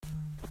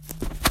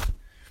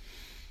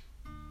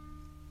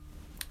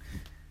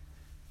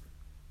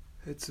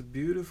It's a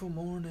beautiful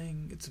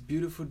morning, it's a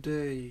beautiful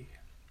day.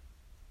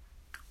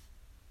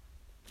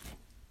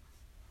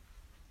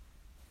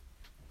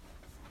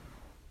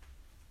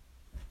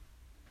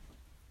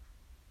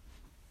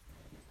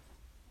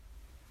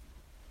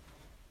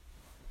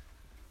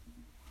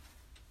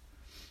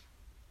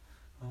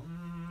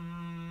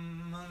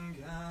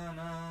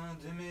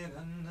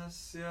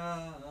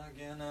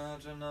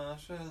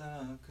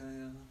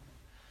 Jnana-shalakaya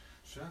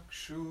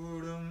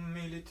Chakshurum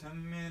militam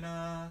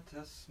yena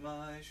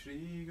tasmai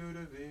Shri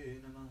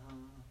Gurave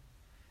Namaha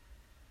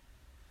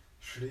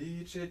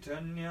Shri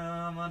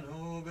Chaitanya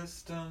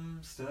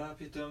Manobhistam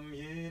Stapitam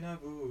Yena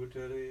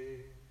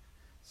Bhutale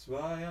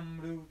Swayam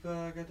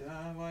Rupa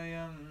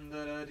Gadavayam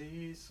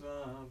Daradi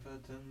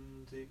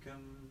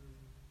Swapatantikam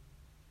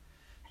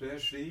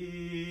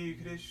Shri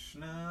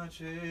Krishna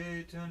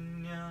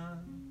Chaitanya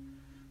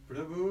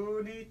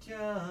Prabhu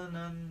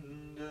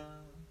Nityananda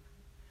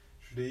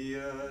Shri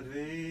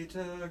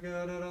Advaita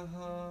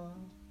Gadadha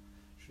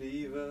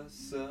Shri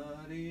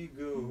Vasari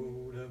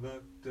Gaura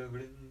Bhakta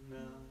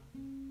Vrinda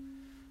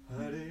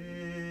Hare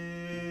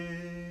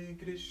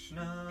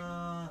Krishna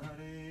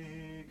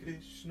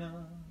Krishna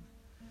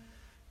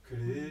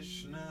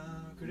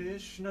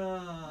Krishna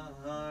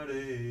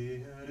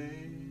Hare Hare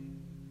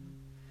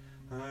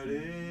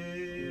Hare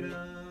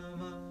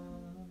Rama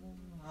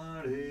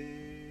Hare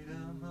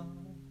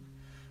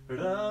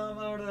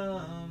Rama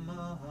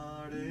Rama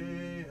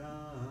Hare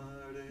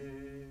Hare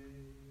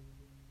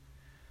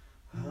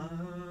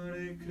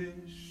Hare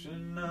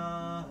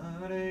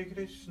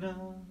Krishna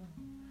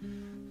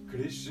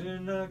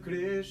Krishna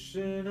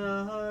Krishna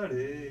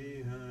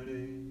Hare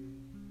Hare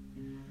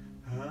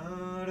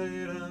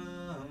Hare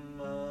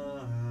Rama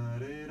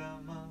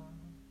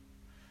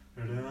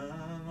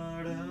Rama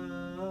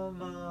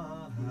Rama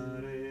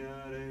Hare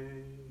Hare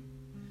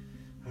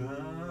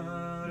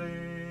Hare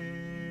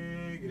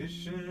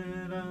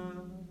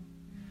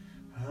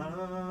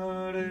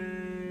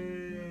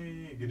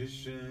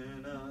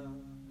Krishna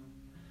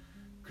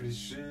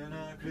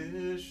Krishna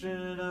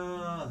Krishna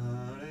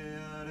Hare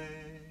Hare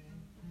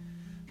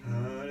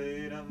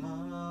Hare Rama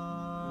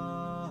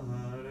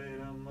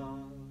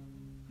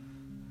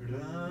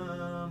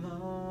Rama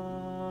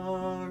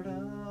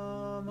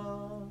Rama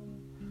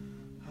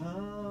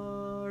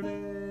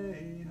Hare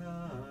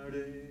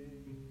Hare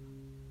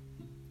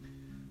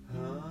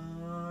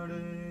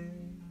Hare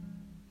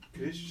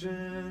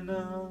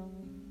Krishna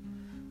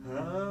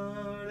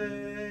Hare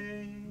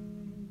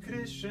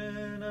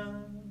Krishna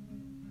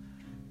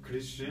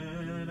Krishna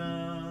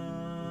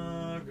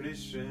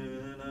Krishna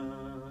Hare Hare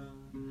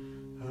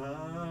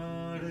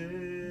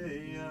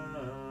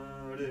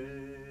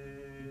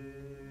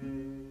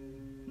Hare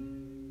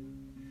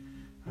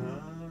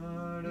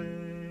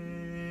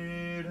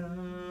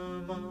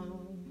Rama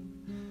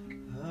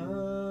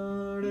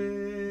Hare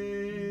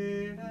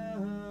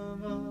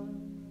Rama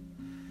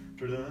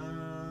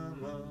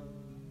Rama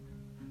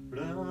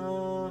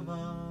Rama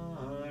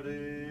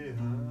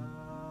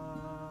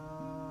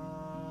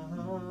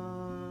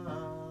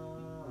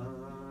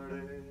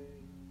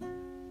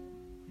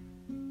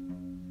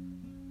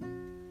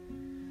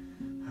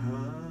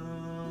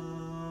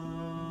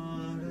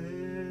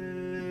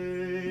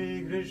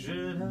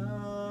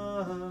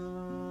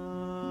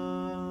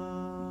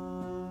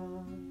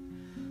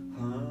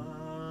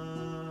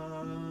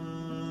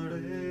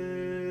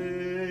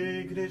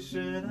Krishna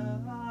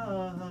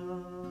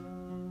Hare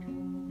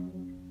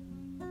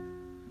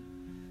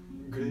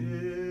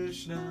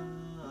Krishna Krishna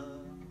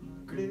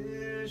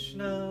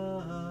Krishna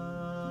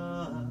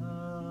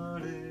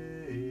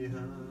Hare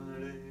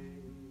Hare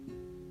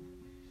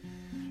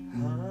Hare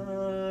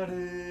Hare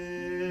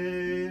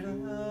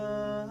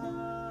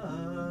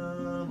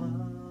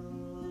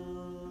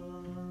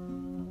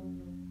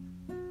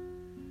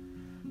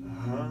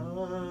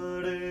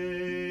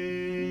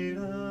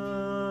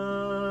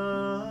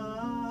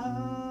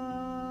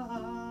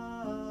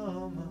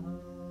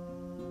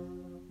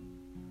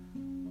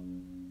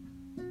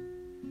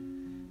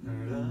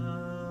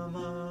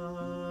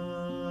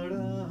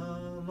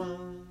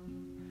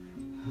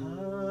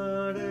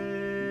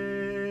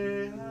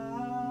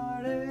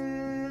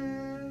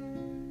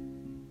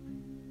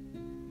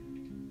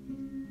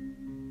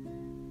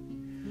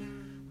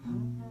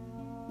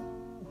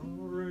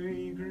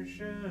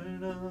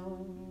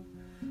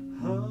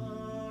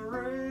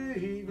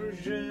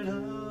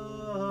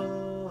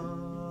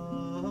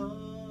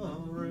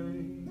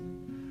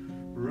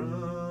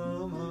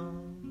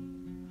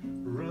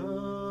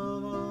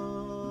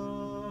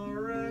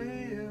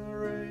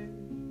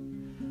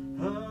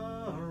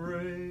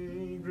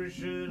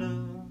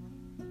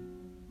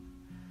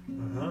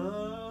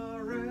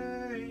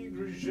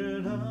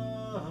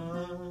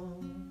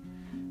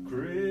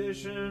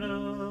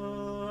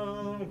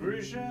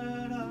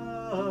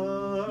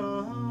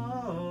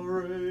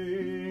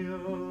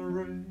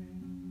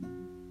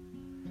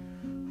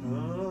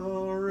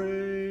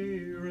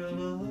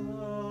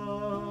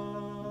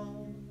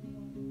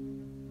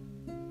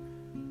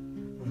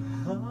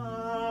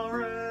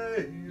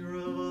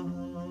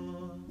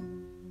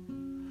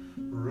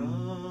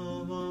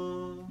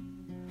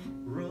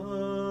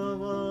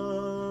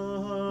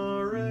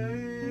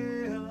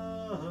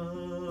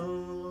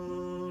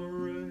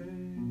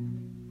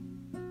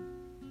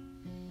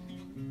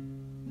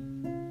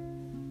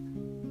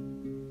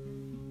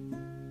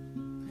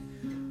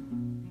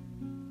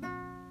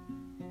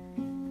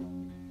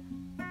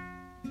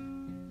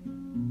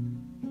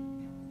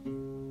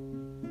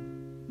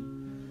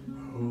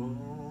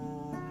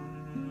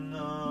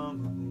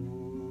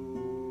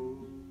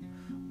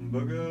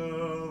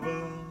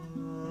Bhagavate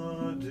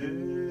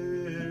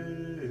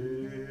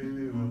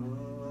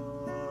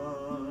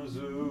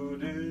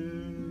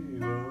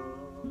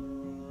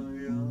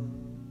Vasudevaya.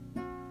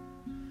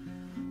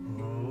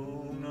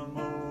 Om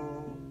Namo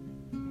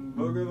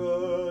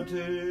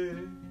Bhagavate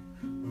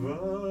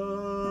Vasudevaya.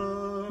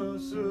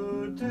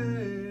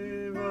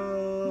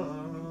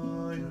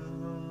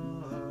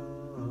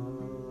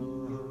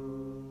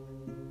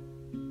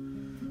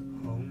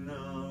 Om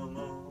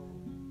Namo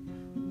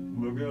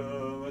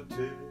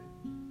Bhagavate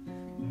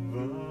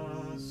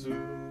Vasudevaya.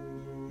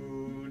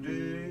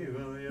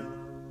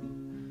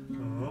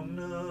 Om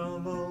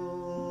Namo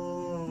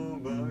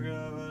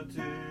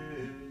Bhagavate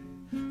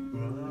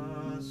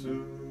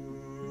Vasudevaya.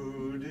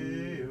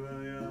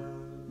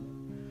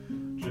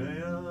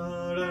 Jaya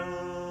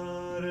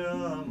Radha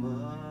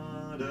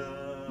Madhava.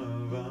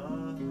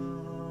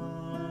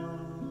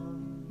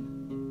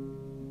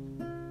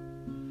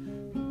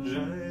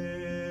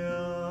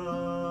 Jaya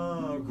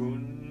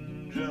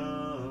Kunja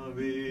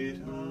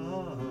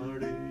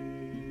Vidhari.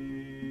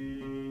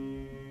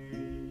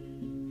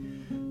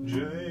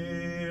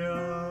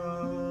 Jaya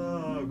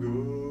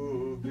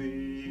Gopi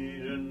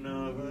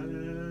Janavallabha.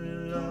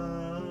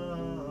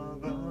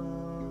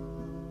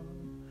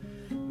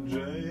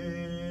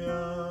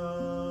 Jaya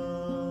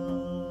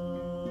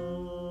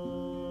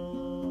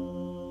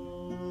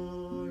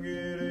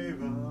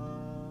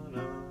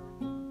Girivana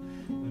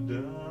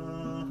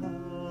Dari.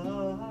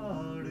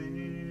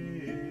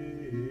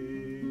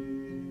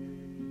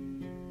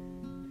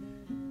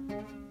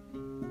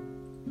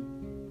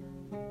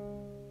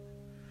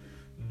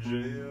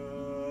 Jaya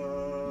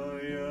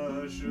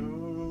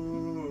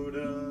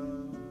Yashoda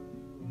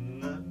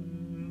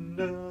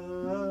Nandana.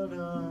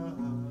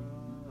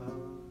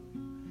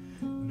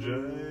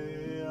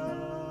 Jaya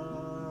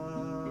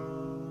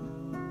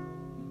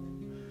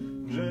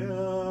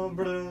Jaya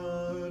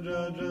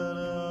Braja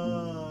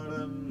Janaranjana.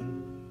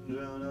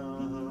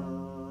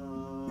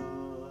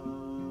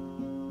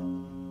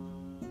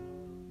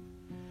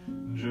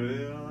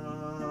 Jaya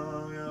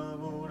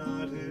Yamuna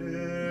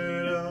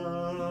Thera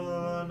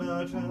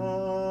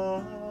Nachari.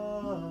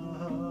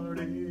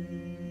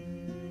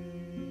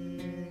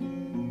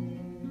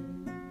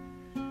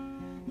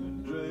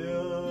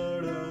 Jaya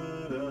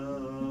Radha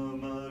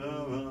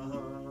Madhava.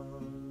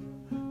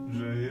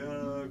 Jaya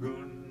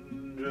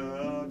Gunja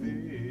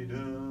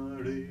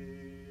Vidhari.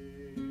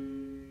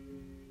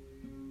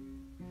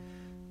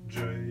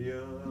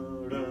 Jaya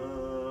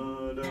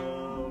Radha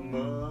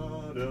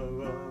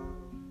Madhava.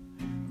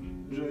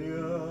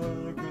 Jaya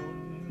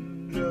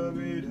Gunja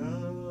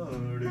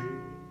Vidhari.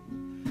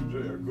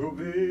 Jaya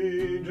Gopi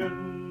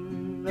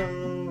Janavallabha.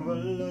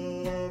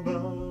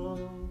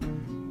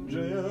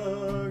 Jaya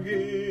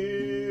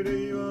Girivanadari.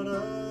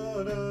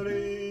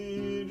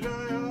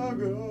 Jaya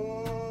Go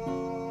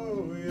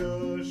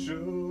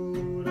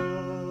Yashoda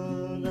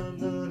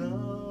Nandana.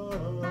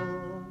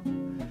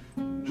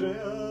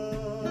 Jaya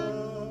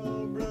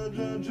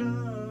Braja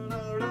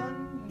Janaranjana.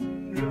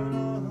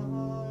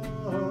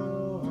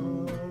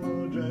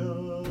 Jaya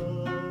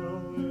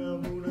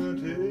Yamuna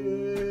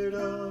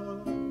Thera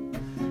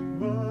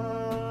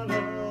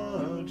Vanachari.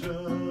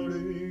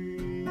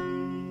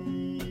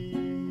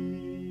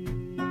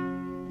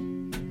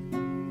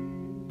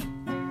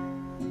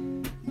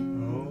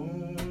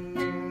 Om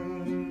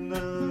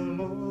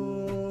Namo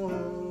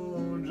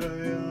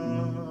Jaya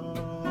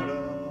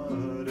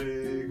Radhe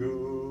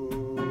Govinda.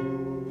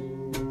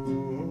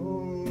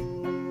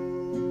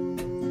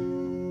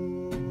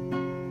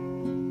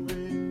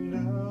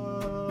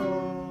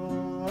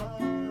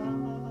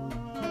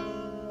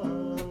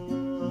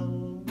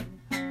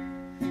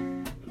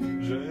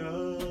 Jaya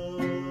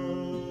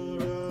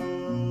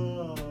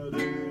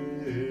Radhe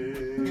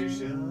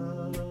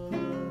Shyam.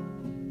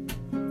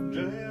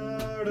 Jaya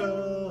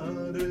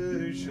Radhe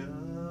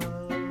Shyam.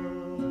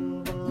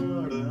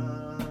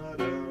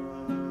 Radha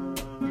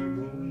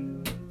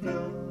Kunda.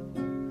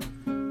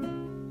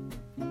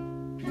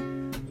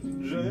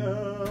 Jaya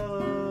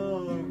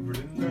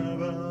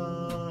Vrindavan.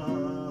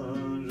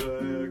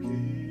 Jaya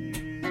Ki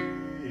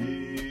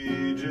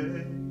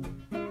Jai.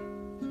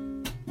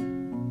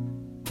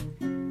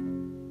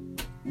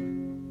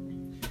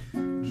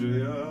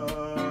 Jaya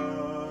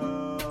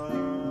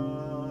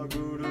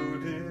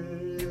Gurudev.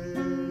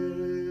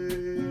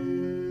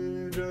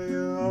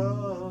 Jaya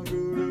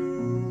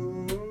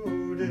Gurudev.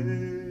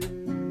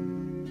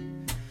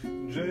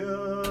 Jaya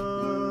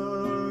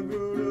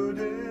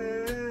Gurudev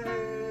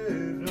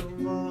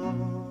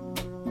Namah.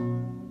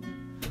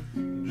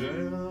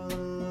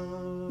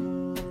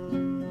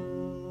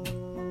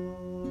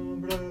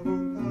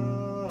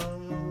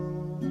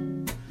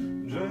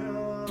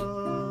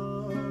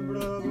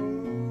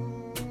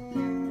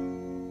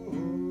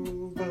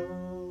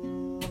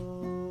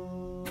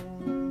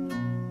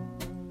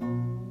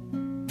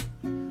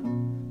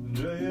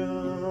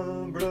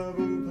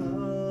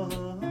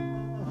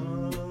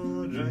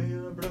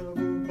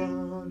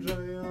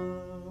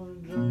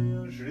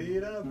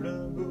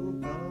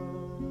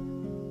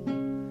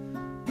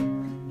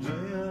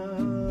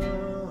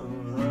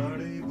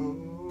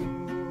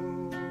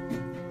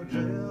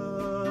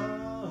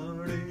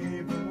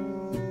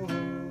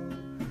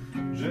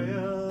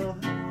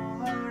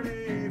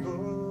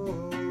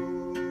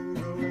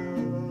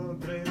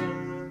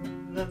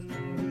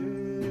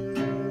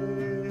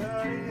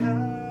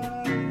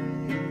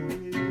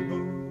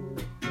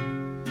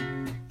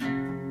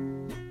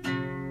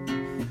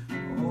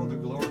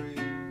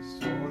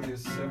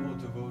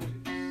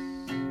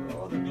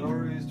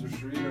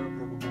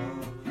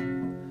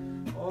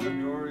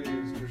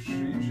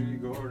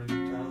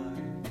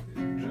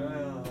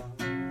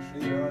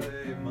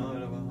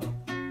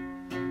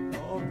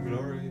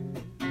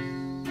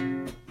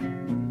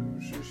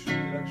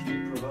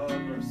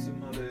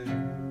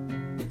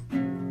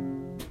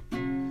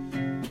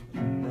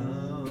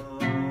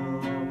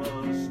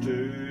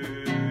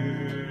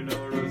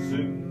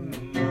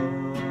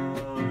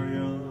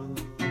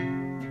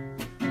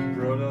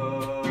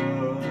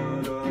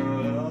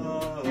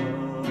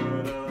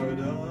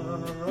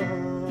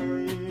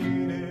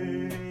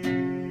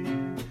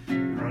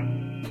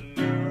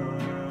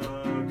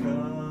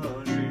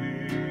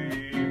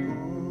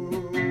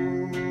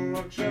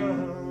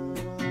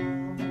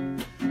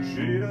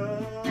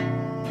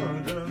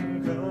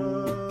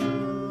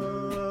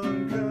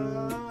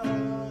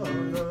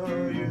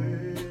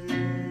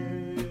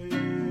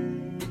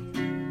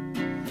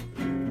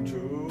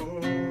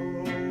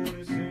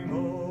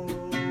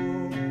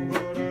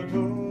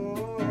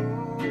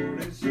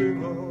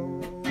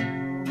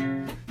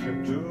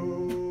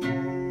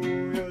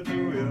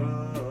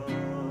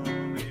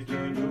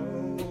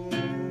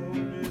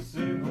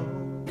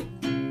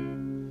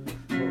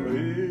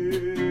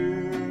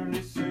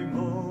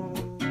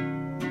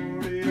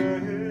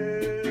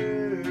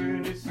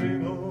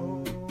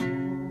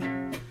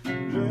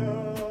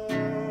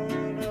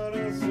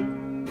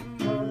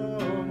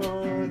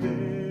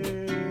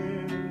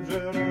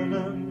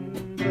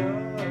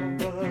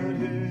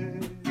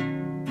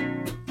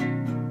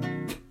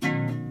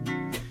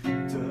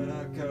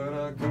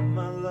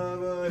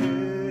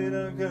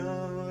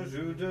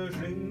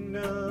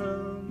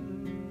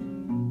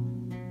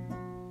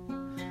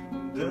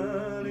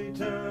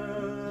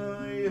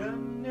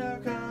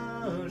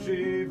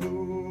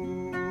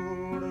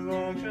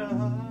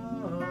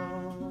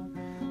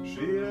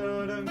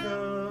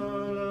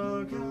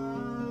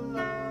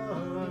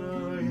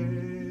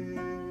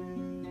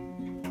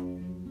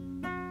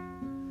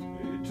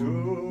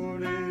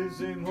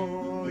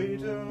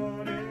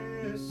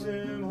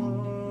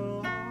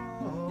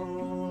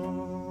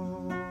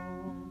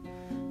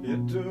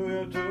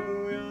 Arigato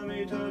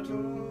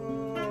Yamitato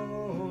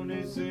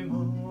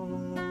Nissimo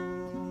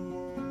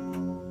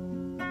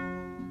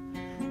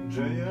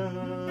Jaya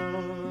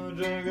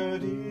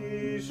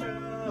Jagadisha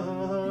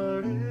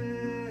Hare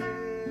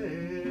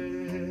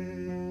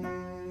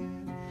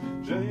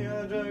Jaya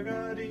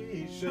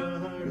Jagadisha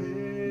Hare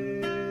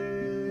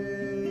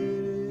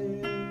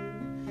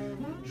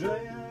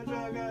Jaya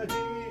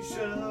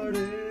Jagadisha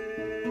Hare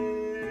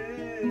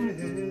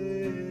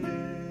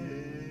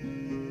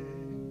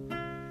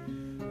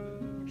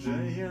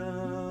Jaya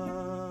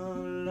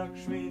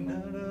Lakshmi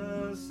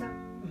Narasimhamade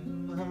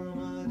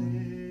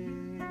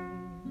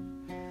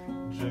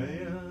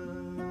Jaya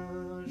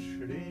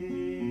Shri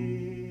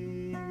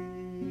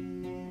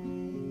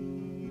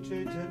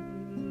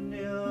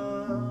Chaitanya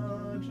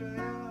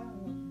Jaya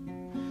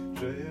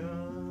Jaya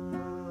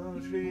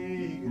Shri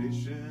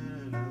Krishna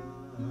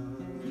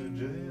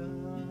Jaya.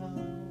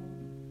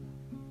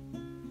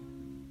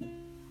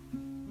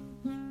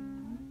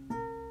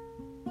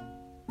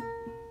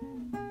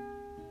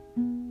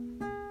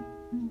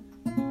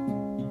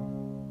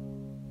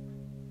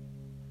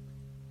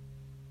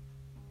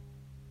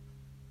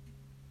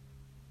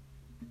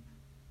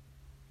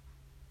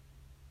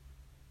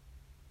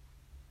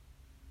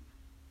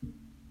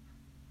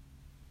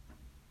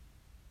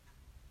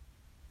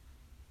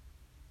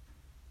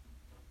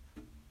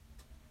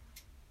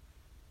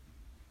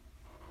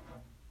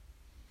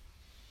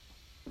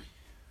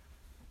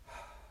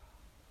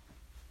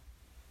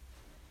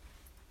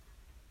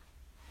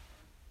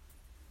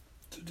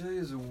 Today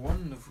is a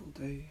wonderful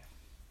day.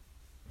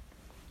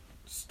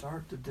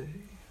 Start the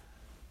day.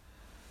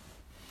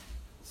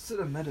 Sit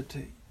and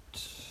meditate.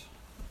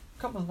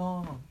 Come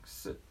along,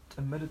 sit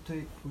and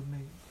meditate with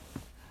me.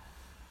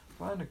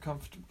 Find a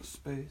comfortable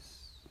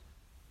space.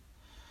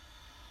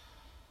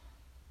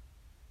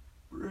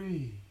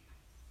 Breathe.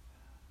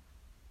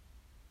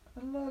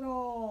 And let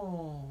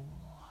all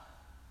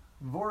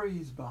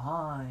worries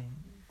behind.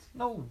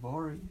 No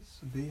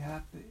worries. Be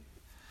happy.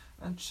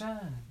 And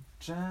chant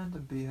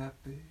and be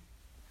happy.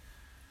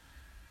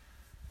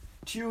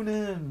 Tune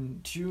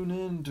in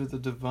to the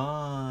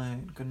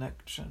divine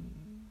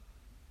connection.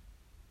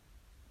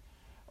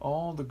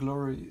 All the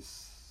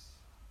glories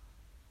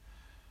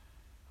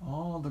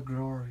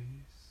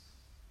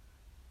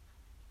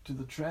to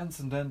the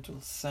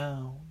transcendental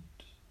sound,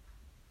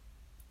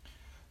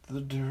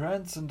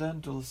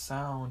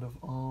 of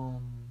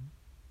Om.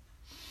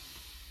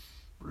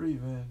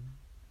 Breathe in.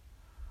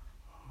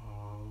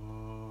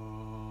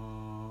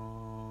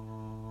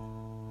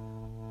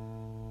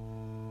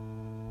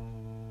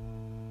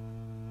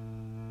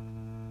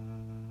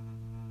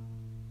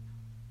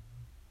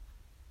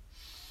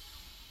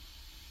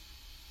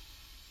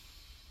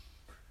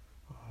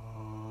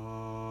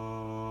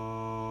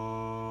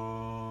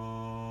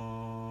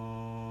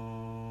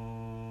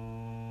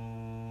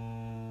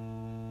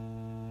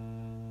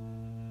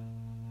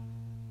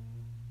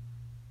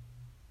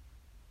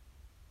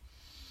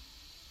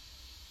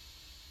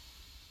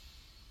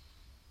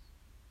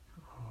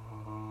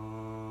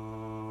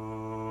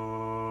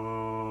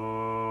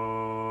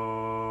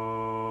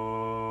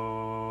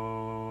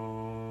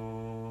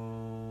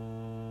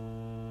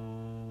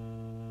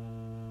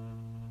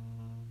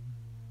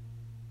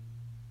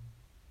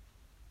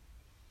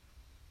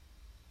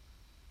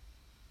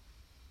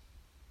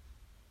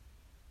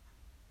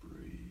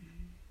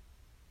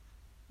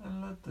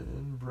 Let the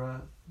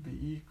in-breath be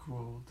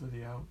equal to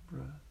the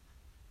out-breath.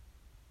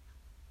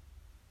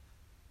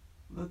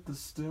 Let the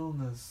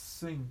stillness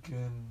sink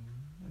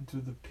into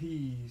the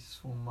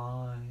peaceful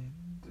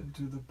mind,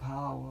 into the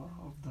power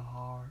of the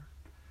heart,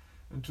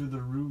 into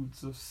the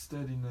roots of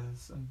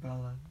steadiness and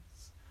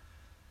balance.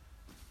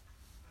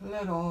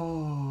 Let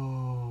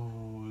all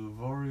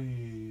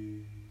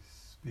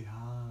worries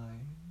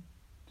behind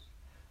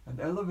and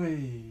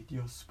elevate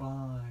your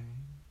spine.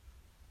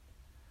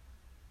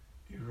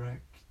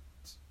 Erect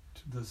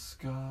to the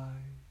sky.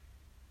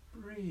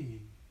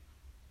 Breathe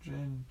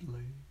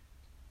gently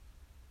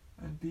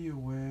and be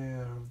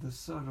aware of the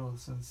subtle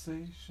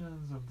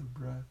sensations of the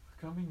breath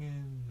coming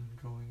in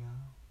and going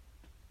out.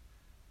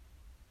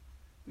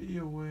 Be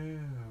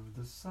aware of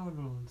the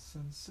subtle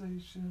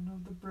sensation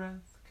of the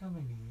breath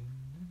coming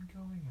in and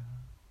going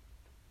out.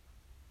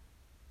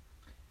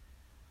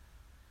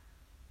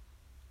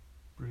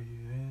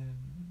 Breathe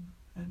in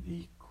and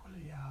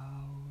equally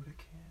out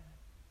again.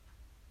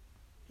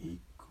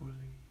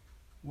 Equally.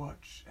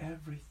 Watch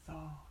every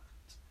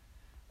thought,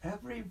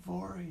 every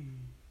worry,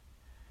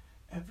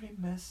 every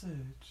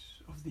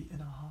message of the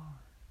inner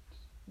heart.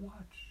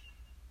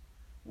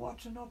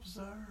 Watch and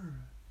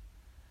observe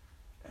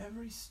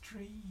every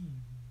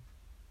stream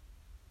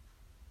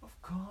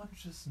of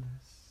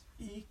consciousness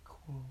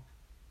equally,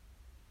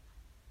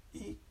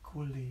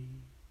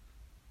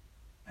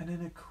 and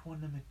in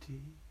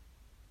equanimity,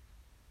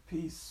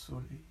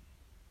 peacefully,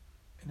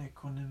 in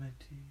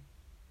equanimity.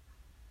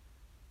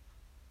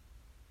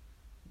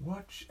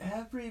 Watch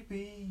every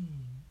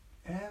being,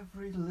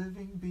 every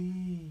living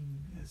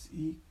being as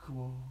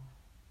equally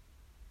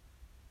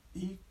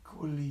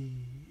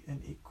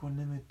in equanimity.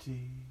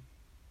 equanimity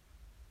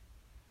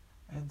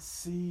and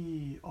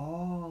see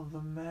all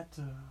the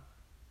matter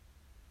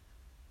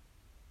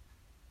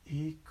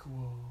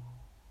equal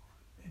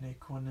in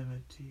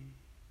equanimity.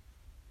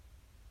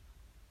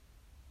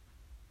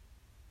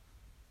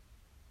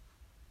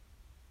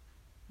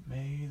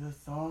 May the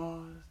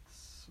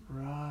thoughts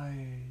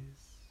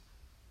rise.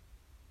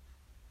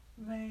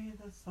 May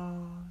the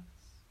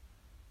thoughts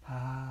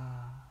pass.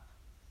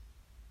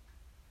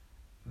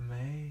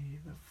 May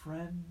the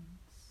friends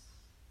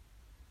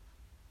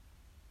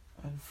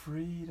and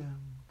freedom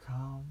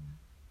come.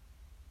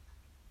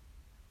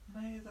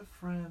 May the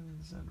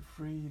friends and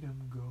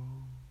freedom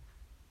go.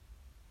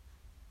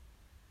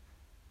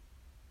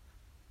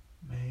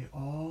 May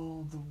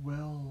all the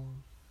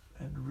wealth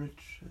and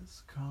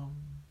riches come,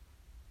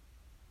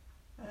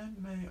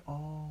 and may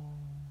all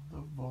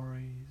the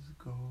worries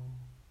go.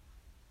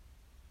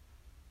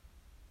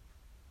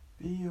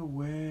 Be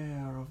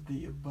aware of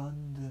the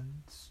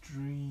abundant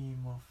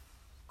stream of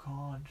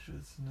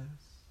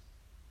consciousness.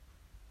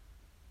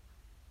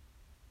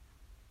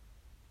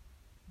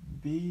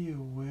 Be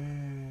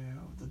aware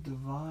of the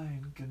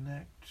divine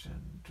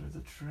connection to the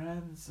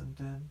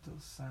transcendental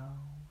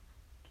sound.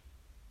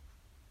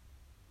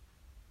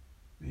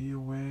 Be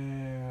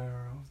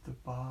aware of the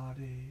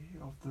body,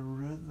 of the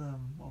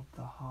rhythm of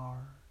the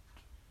heart.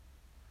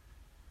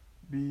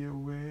 Be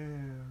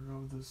aware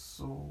of the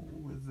soul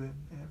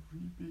within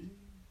every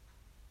being.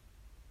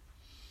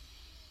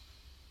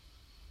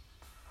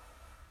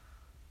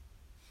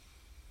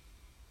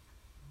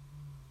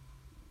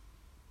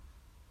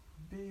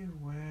 Be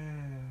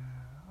aware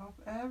of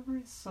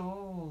every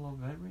soul,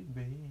 of every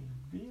being.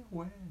 Be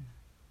aware.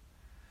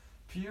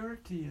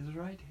 Purity is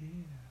right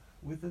here,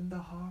 within the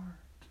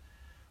heart,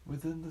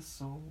 within the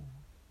soul.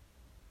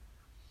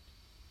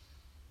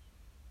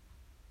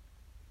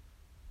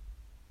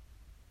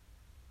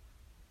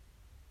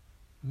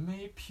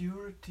 May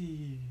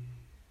purity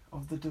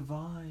of the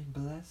divine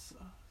bless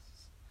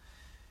us.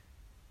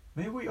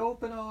 May we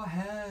open our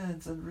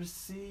hands and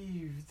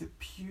receive the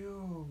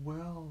pure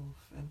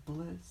wealth and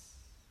bliss,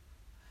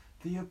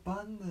 the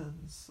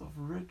abundance of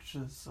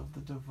riches of the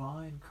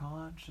divine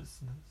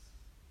consciousness.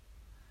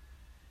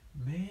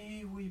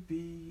 May we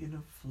be in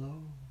a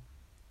flow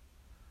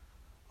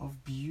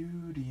of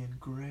beauty and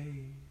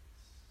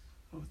grace,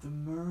 of the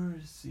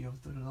mercy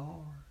of the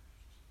Lord,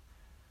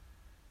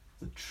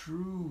 the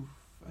truth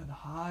and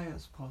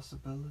highest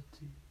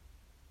possibility.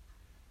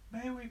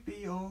 May we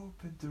be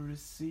open to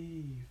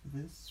receive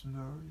this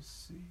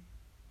mercy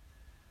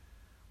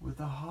with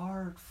a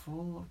heart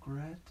full of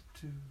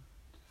gratitude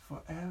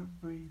for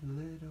every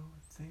little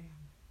thing,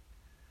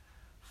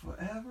 for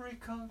every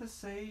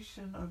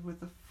conversation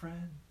with a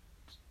friend,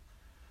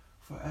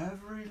 for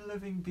every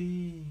living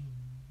being.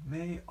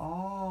 May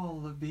all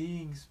the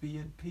beings be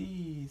in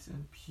peace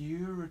and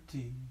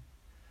purity,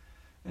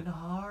 in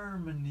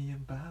harmony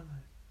and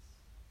balance.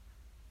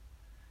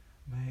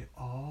 May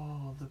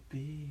all the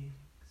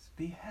beings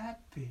be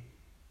happy.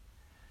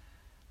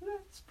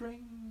 Let's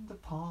bring the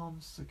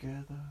palms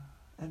together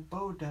and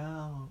bow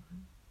down,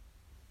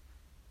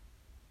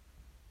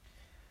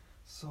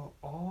 so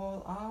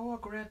all our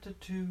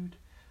gratitude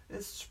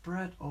is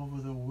spread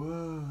over the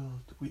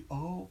world. We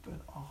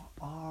open our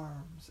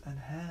arms and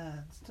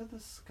hands to the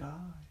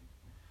sky,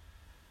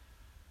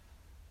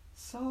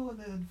 so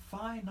the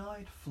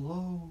infinite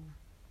flow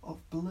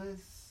of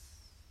bliss,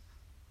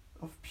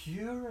 of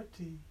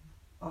purity,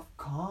 of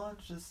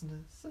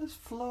consciousness is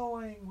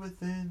flowing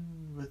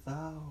within,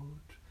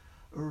 without,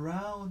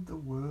 around the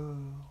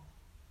world.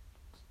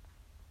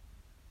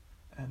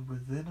 And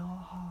within our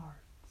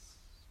hearts,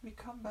 we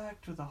come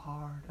back to the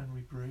heart and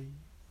we breathe.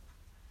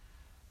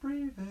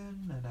 Breathe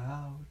in and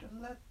out,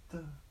 and let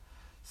the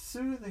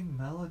soothing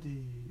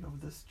melody of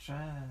this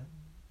chant,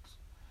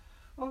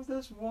 of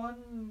this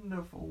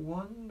wonderful,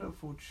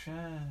 wonderful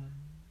chant,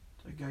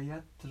 the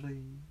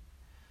Gayatri,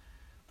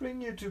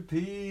 bring you to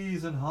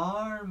peace and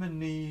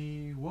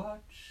harmony.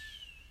 Watch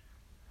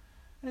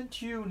and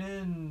tune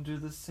in to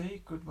the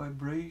sacred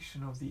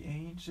vibration of the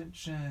ancient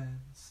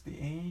chants, the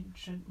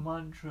ancient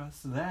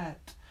mantras,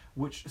 that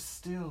which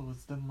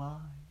stills the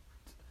mind.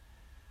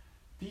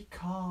 Be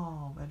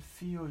calm and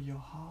feel your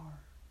heart.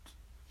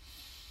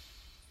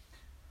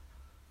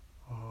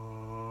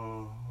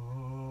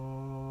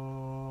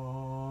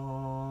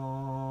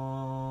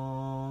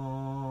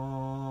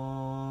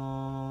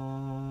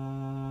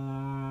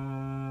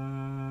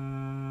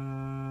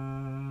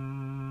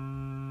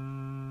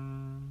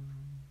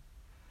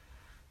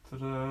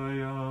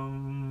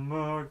 Trayambakam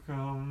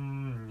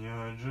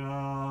yajamahi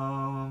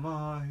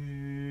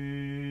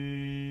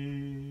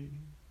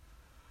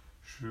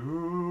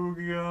Shugyanim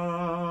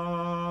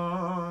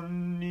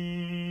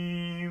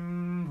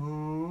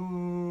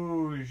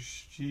Pushtivadana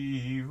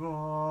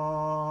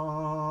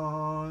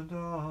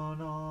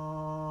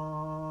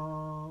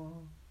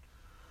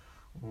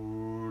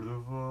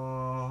Urdhvarukani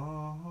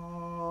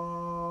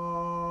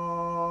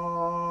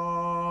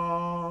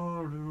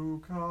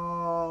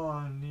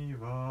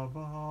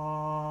Vabandana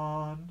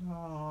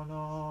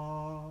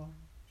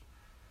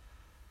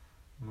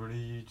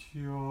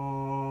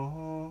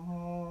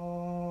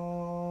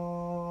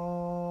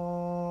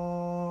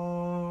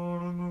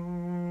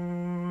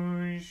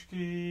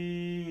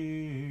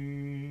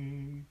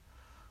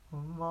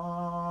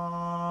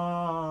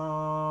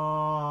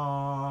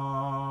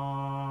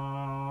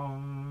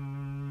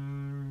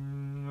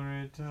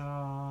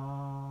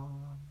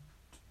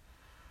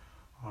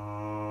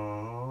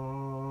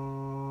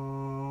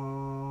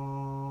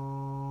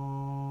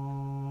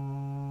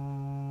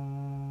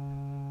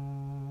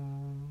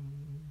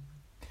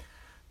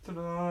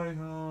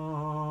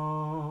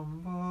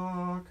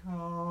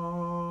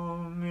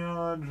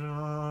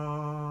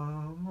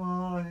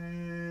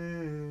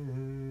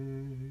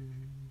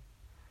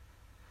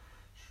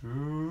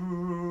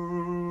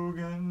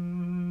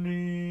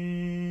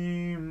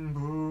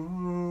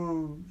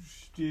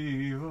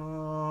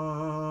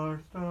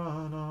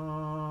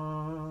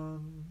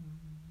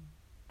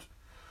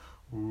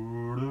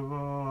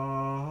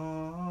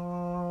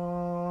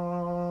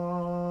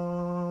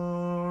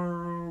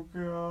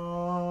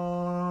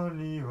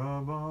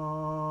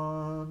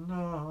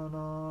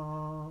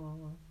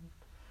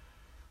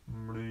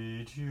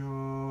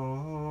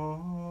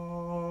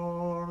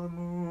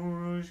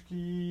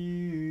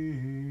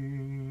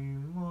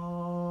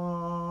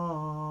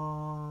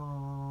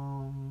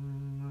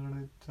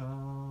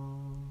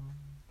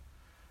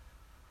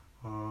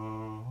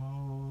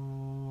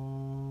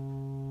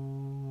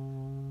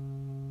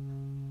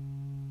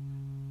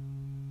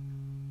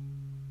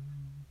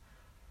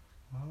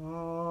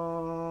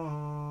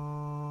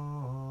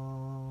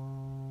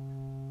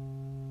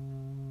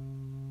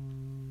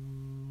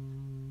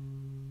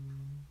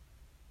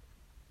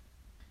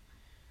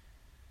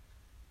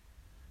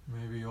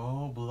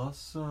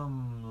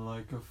blossom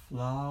like a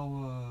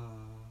flower,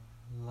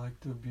 like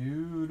the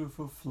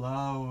beautiful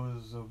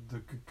flowers of the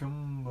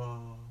cucumber.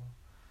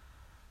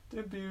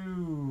 The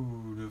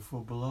beautiful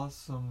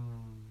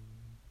blossom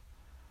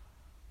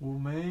will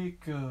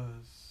make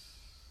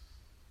us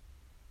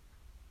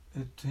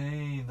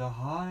attain the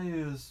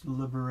highest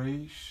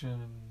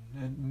liberation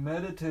and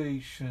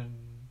meditation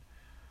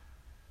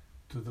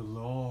to the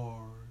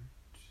Lord,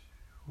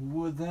 who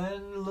will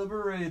then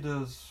liberate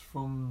us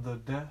from the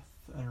death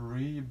and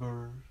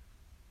rebirth.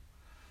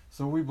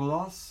 So we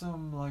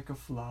blossom like a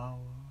flower.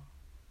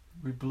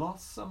 We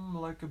blossom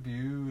like a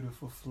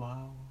beautiful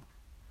flower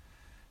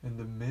in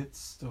the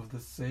midst of the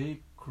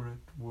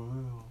sacred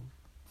world,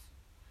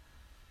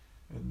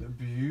 in the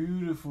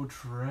beautiful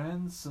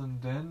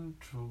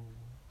transcendental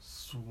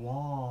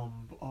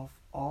swamp of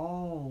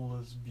all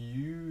this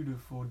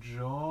beautiful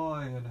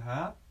joy and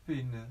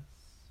happiness.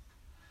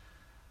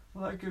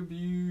 Like a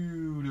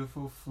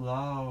beautiful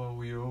flower,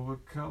 we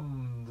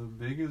overcome the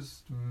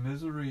biggest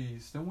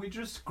miseries. Then we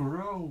just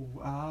grow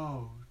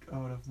out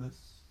of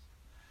this.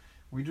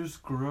 We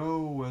just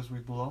grow as we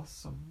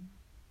blossom.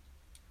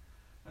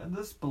 And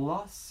this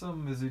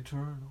blossom is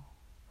eternal.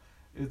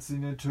 It's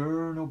an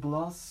eternal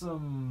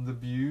blossom, the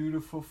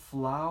beautiful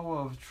flower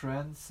of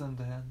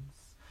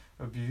transcendence.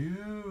 A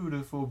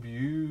beautiful,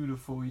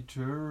 beautiful,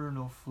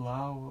 eternal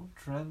flower of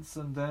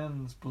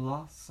transcendence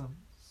blossoms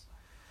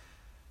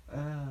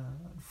and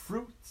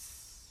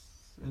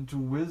fruits into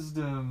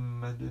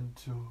wisdom and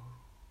into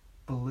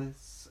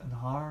bliss and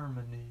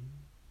harmony.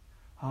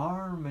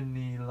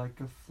 Harmony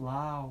like a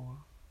flower,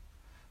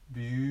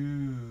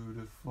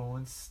 beautiful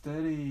and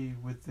steady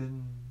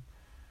within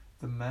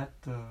the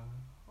matter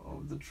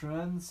of the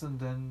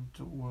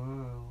transcendental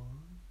world.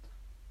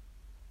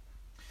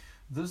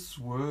 This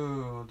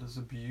world is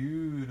a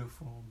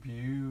beautiful,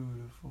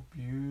 beautiful,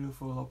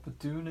 beautiful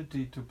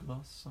opportunity to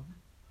blossom.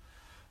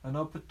 An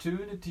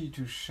opportunity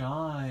to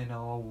shine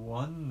our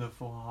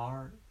wonderful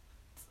heart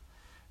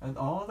and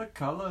all the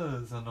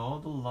colors and all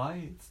the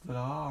lights that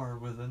are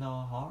within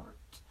our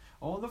heart,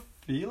 all the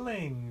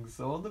feelings,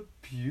 all the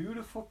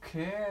beautiful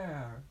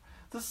care.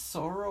 The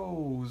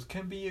sorrows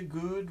can be a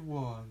good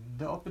one,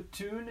 the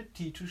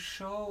opportunity to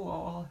show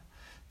our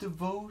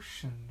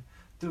devotion,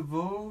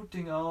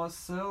 devoting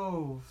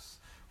ourselves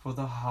for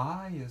the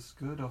highest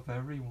good of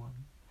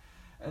everyone,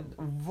 and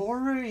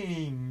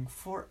worrying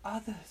for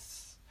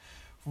others,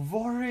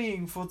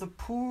 worrying for the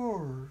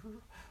poor,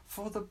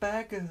 for the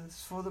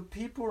beggars, for the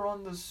people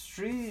on the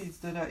streets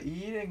that are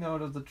eating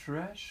out of the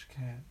trash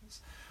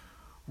cans.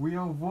 We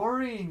are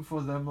worrying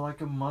for them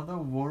like a mother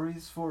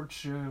worries for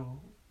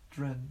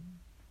children.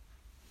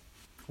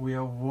 We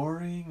are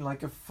worrying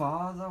like a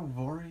father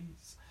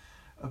worries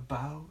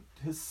about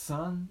his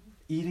son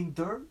eating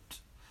dirt.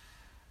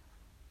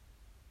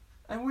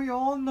 And we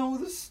all know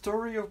the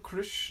story of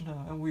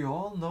Krishna, and we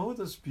all know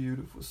this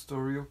beautiful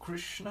story of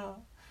Krishna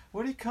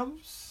when he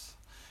comes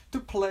to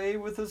play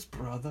with his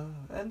brother,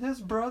 and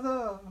his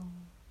brother,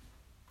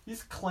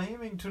 he's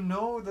claiming to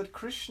know that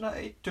Krishna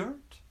ate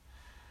dirt,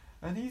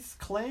 and he's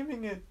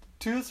claiming it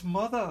to his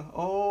mother.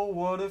 Oh,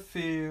 what a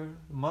fear.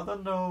 Mother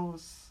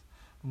knows.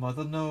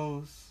 Mother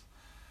knows.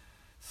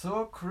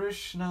 So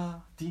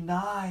Krishna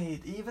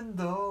denied, even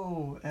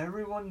though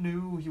everyone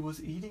knew he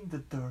was eating the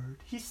dirt.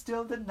 He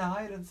still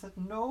denied and said,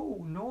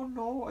 no, no,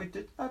 no, I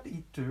did not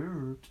eat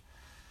dirt.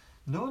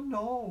 No,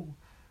 no,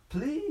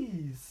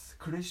 please,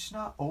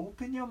 Krishna,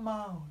 open your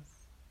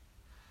mouth.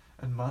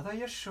 And Mother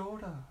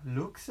Yashoda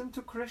looks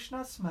into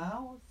Krishna's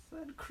mouth,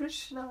 and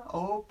Krishna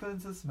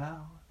opens his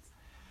mouth,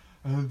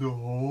 and the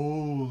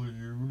whole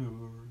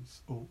universe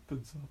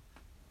opens up.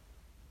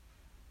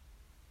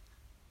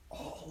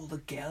 All the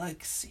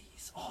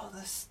galaxies, all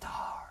the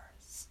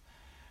stars,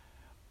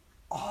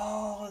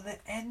 all the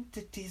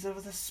entities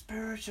of the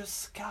spiritual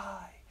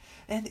sky,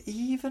 and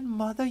even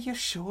Mother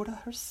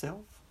Yashoda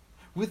herself,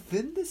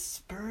 within the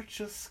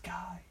spiritual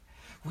sky,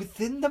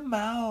 within the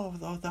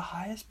mouth of the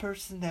highest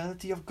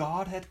personality of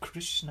Godhead,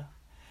 Krishna.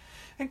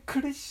 And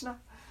Krishna,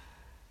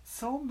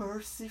 so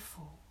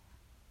merciful,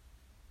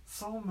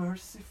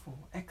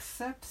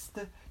 accepts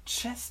the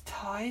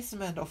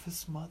chastisement of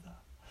his mother.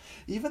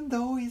 Even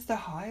though he's the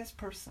highest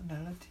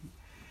personality,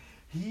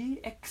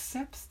 he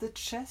accepts the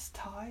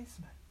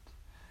chastisement.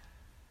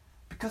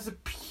 Because a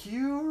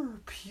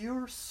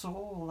pure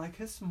soul like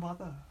his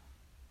mother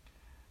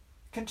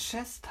can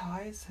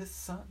chastise his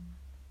son,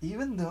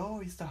 even though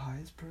he's the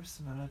highest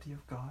personality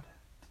of Godhead.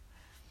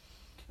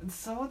 And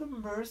so the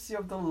mercy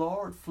of the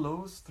Lord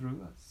flows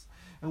through us,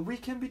 and we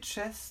can be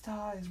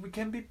chastised, we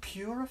can be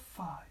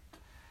purified.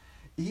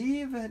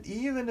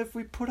 Even if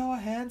we put our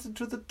hands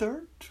into the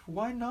dirt,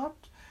 why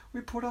not? We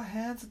put our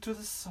hands into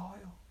the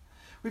soil.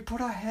 We put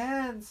our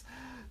hands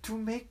to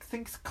make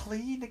things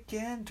clean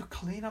again, to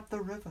clean up the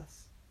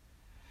rivers,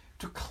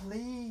 to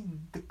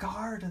clean the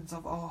gardens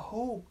of our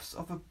hopes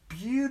of a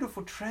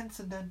beautiful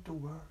transcendental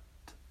world.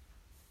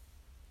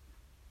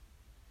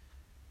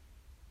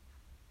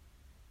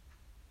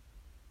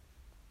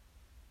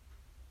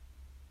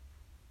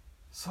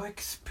 So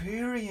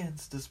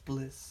experience this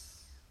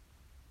bliss.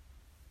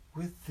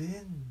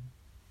 within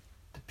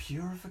the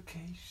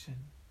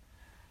purification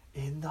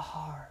in the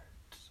heart.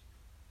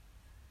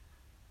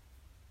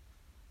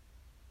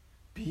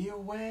 Be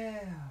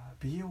aware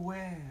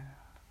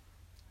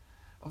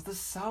of the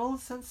subtle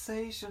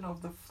sensation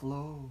of the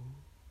flow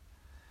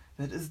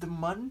that is the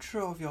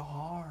mantra of your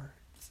heart.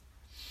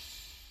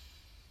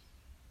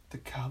 The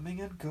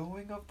coming and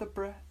going of the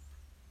breath,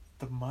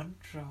 the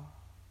mantra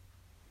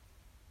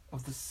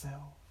of the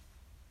self.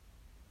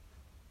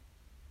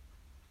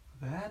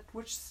 That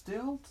which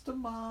stills the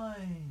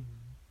mind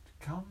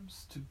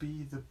comes to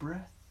be the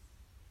breath,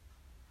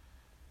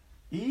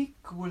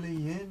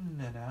 equally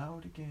in and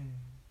out again,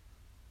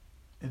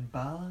 in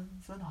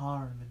balance and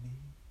harmony.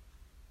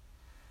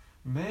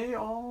 May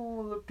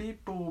all the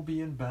people be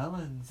in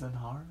balance and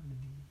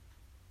harmony.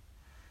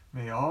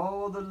 May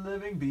all the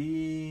living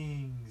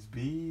beings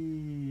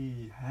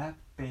be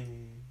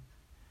happy.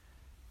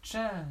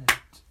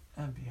 Chant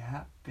and be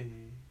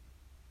happy.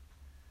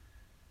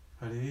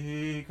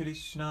 Hare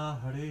Krishna,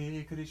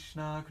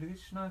 Krishna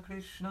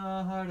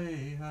Krishna,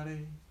 Hare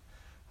Hare.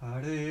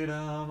 Hare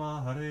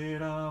Rama,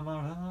 Rama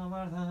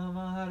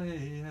Rama,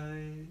 Hare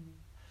Hare.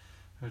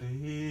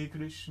 Hare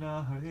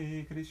Krishna,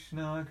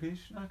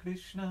 Krishna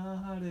Krishna,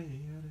 Hare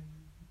Hare.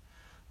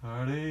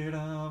 Hare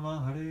Rama,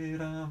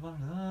 Rama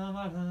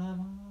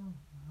Rama,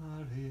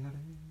 Hare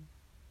Hare.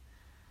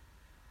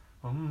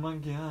 Om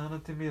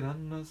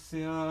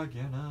Jnanatimirannasya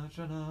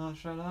Jnanajana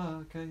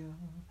Shalakaya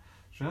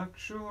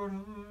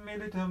Chakshuram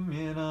Militam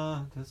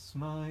Yena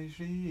Tasmai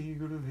Shri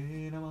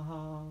Guruve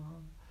Namaha.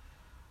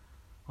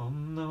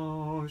 Om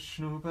Namo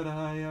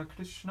Vishnupadaya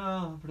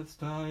Krishna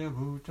Prastaya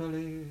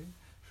Bhutale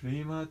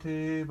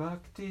Srimate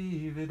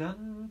Bhakti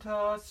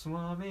Vedanta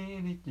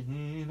Swami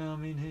Nitye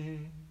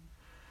Namine.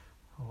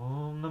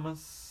 Om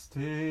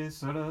Namaste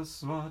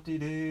Saraswati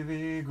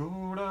Devi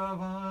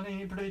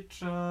Gauravani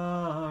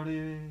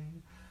Prachare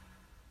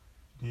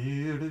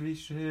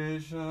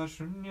Nirvishesha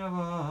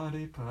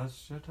Shunyavadi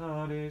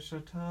Pasyatare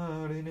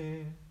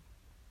Shatarine.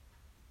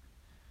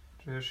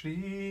 Jai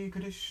Shri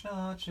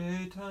Krishna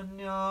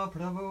Chaitanya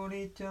Prabhu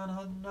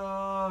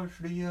Nityananda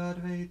Shri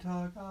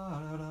Advaita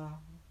Gadadhara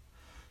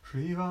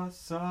Shri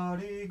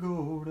Vasari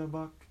Gaura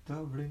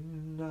Bhakta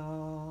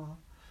Vrinda.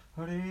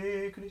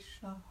 Hare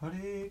Krishna,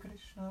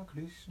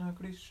 Krishna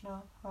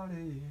Krishna, Hare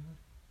Hare.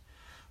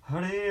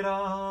 Hare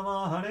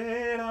Rama,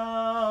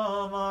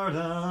 Rama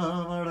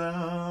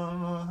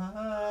Rama,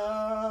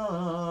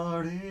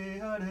 Hare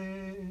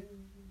Hare.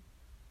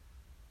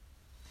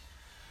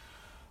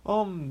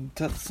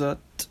 Tat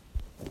Sat.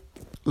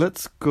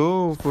 Let's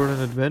go for an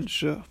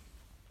adventure.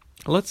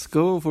 Let's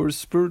go for a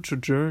spiritual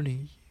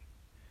journey.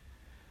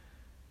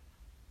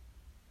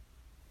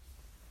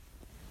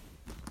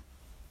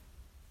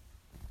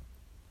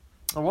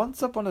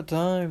 Once upon a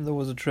time there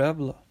was a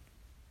traveler,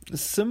 a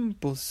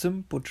simple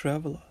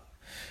traveler,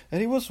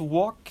 and he was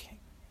walking.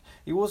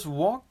 He was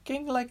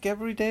walking like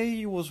every day.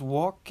 He was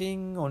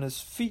walking on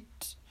his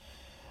feet,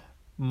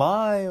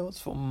 miles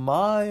for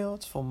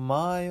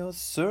miles,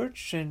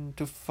 searching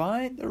to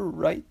find the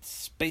right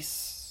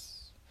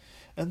space.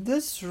 And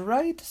this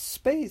right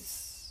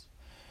space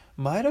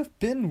might have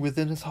been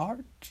within his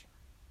heart.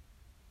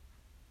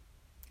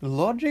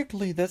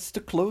 Logically, that's the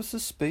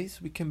closest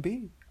space we can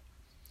be.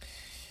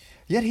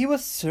 Yet he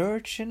was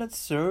searching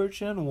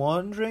and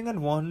wandering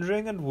and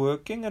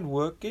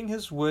working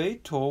his way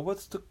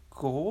towards the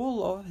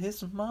goal of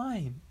his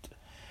mind.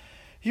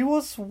 He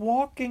was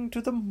walking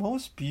to the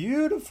most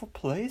beautiful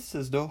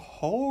places, the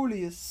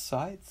holiest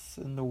sights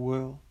in the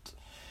world.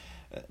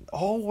 And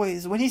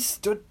always, when he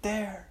stood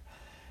there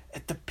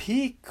at the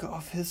peak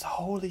of his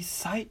holy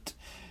sight,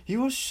 he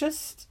was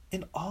just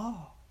in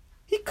awe.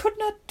 He could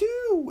not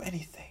do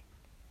anything.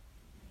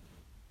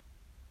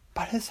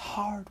 But his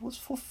heart was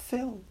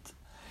fulfilled.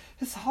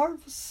 His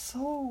heart was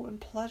so in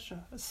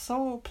pleasure,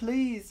 so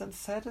pleased and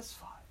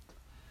satisfied.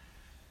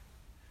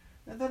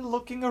 And then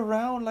looking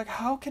around like,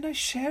 how can I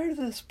share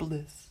this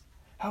bliss?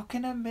 How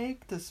can I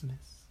make this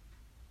miss?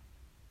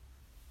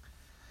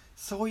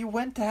 So he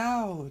went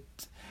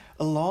out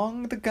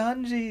along the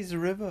Ganges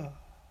river.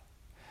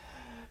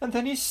 And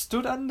then he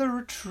stood under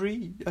a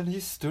tree.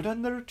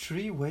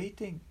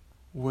 Waiting.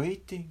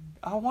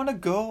 I want to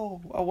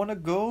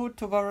go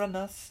to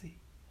Varanasi.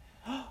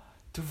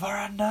 To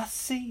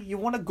Varanasi? You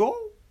want to go?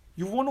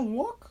 You want to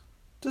walk?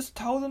 Just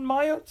 1,000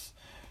 miles?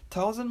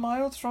 1,000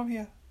 miles from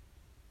here.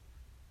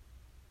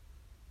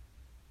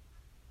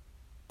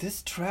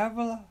 This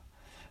traveler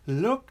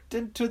looked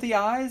into the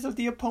eyes of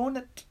the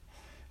opponent,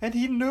 and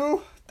he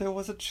knew there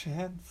was a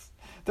chance.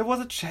 There was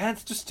a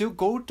chance to still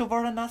go to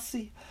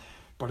Varanasi.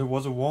 But it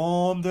was a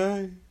warm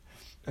day,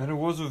 and it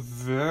was a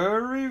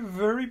very,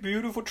 very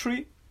beautiful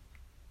tree.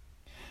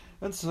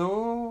 And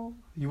so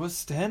he was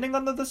standing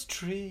under this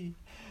tree,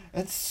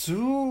 and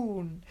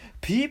soon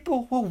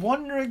people were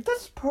wondering,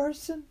 this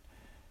person,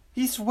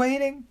 he's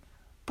waiting,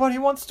 but he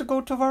wants to go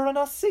to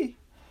Varanasi.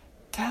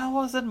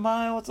 1,000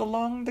 miles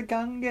along the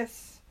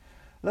Ganges.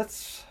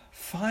 Let's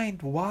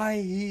find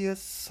why he is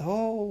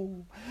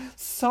so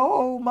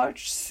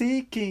much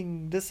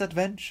seeking this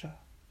adventure.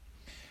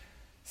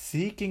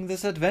 seeking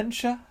this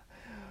adventure,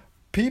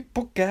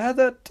 people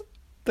gathered.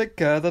 They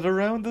gathered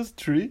around this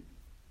tree.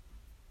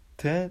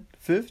 10,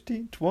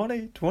 15,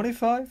 20,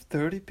 25,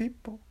 30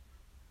 people.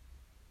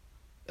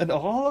 And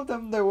all of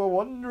them, they were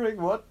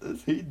wondering, what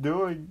is he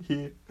doing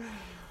here?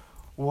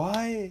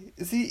 Why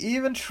is he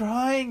even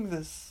trying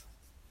this?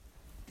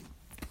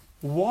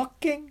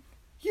 Walking?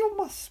 You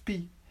must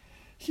be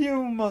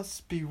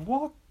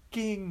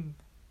walking.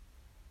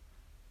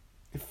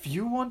 If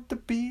you want to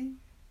be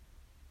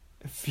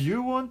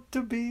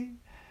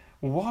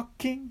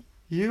walking,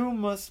 you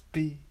must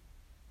be.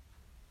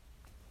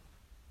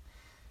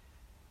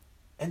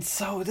 And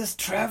so this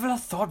traveler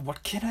thought,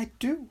 what can I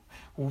do?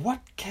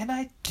 What can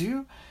I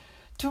do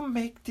to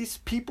make these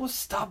people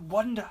stop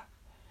wonder?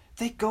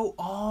 They go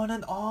on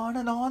and on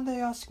and on. They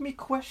ask me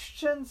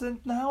questions, and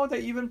now they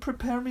even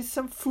prepare me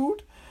some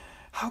food.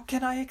 How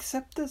can I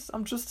accept this?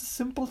 I'm just a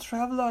simple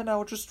traveler and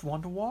I just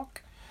want to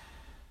walk.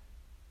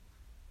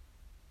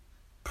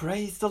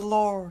 Praise the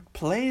Lord,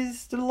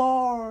 praise the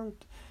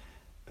Lord.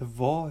 A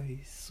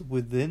voice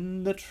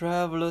within the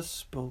traveler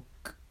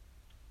spoke.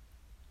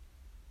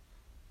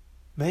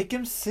 Make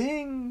him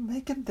sing,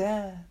 make him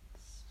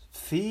dance,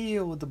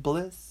 feel the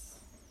bliss.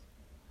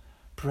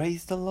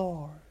 Praise the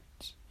Lord.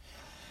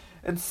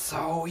 And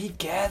so he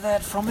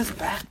gathered from his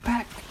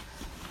backpack,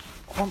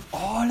 from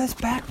all his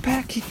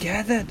backpack, he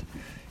gathered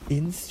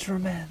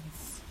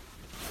instruments.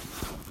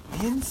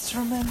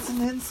 Instruments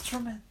and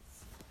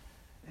instruments.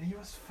 And he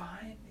was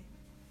finding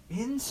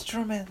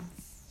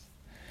instruments.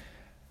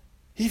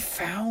 He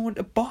found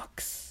a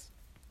box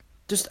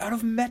just out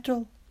of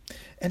metal,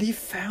 and he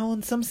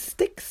found some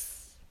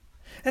sticks.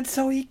 And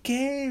so he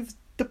gave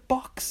the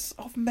box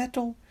of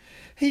metal,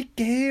 he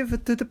gave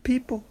it to the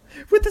people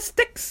with the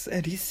sticks,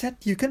 and he said,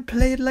 you can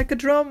play it like a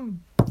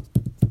drum.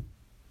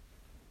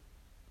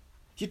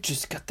 You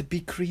just got to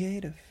be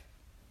creative.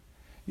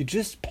 You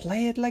just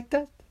play it like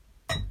that.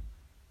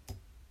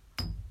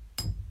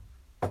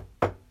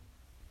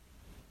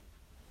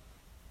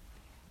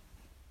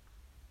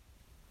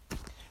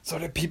 So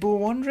the people were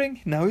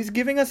wondering, now he's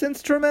giving us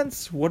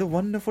instruments. What a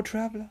wonderful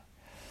traveler.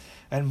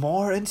 And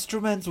more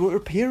instruments were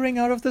appearing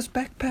out of this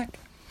backpack.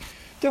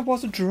 There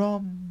was a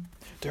drum.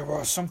 There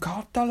were some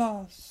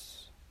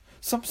kartalas,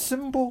 some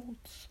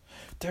cymbals.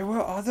 There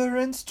were other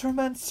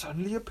instruments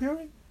suddenly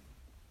appearing.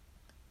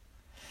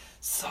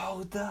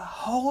 So the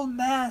whole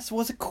mass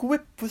was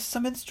equipped with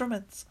some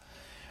instruments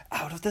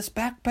out of this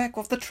backpack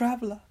of the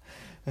traveler.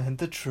 And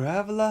the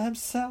traveler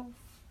himself,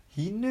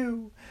 he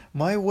knew,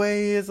 my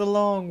way is a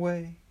long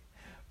way,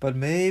 but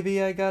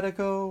maybe I gotta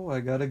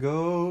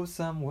go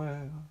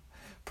somewhere.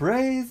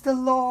 Praise the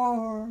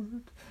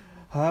Lord.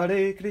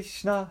 Hare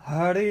Krishna,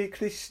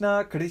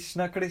 Krishna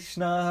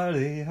Krishna,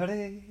 Hare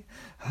Hare.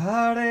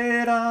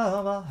 Hare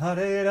Rama,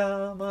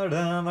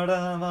 Rama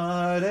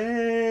Rama,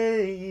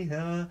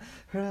 Hare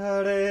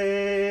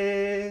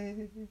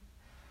Hare.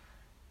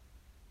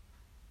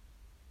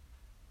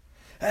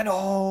 And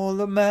all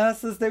the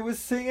masses, they were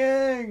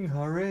singing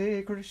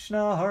Hare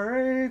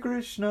Krishna,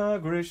 Krishna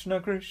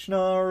Krishna,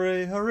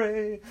 Hare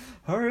Hare.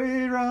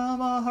 Hare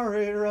Rama,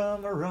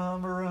 Rama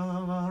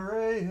Rama,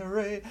 Hare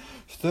Hare.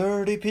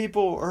 30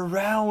 people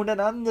around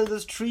and under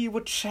this tree were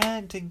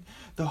chanting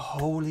the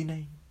holy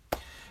name.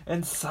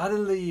 And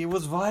suddenly it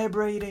was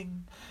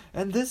vibrating,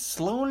 and this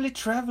lonely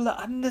traveler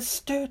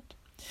understood.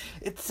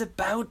 It's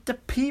about the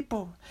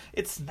people.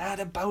 It's not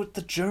about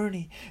the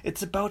journey.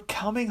 It's about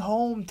coming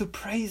home to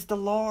praise the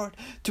Lord,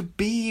 to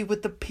be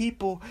with the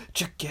people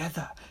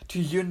together, to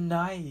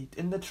unite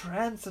in the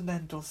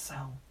transcendental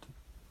sound.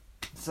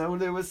 So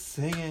they were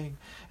singing,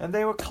 and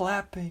they were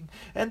clapping,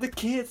 and the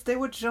kids, they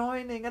were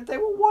joining, and they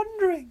were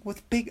wondering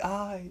with big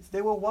eyes.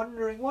 They were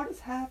wondering, what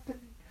is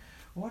happening?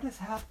 What is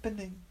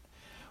happening?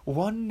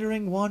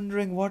 Wondering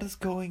what is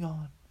going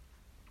on.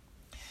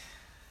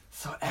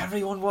 So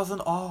everyone was in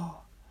awe.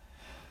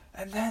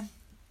 And then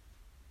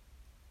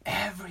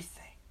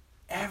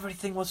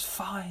everything was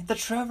fine. The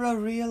traveler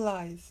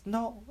realized,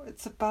 no,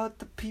 it's about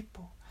the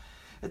people.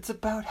 It's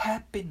about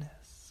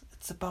happiness.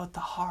 It's about the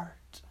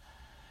heart.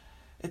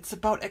 It's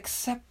about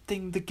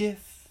accepting the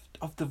gift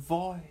of the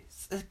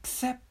voice,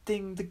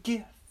 accepting the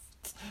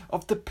gift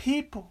of the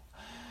people.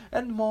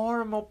 And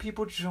more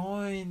people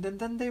joined, and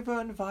then they were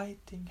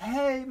inviting,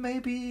 hey,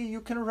 maybe you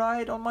can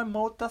ride on my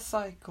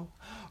motorcycle.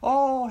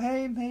 Oh,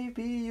 hey,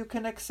 maybe you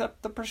can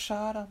accept the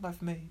prasadam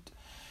I've made.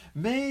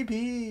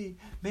 Maybe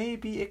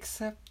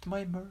accept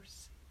my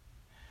mercy.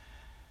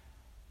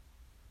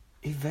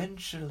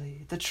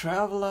 Eventually, the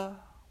traveler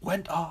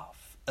went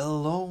off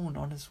alone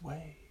on his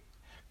way,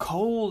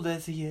 cold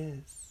as he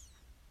is,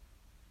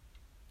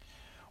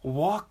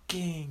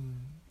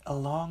 walking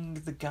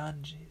along the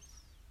Ganges,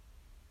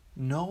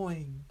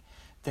 knowing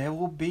there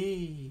will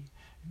be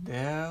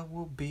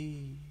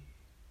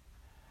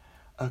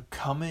a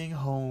coming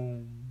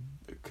home.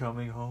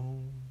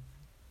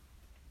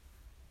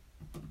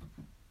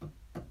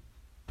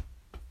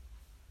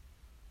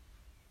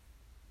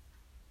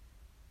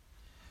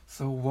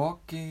 So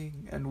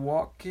walking,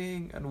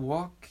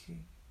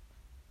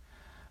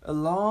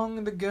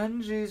 along the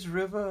Ganges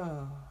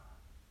River.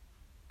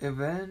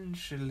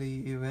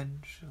 Eventually,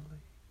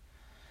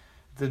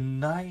 the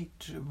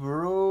night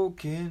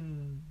broke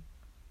in.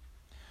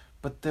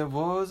 But there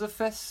was a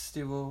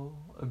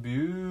festival, a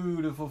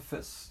beautiful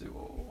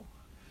festival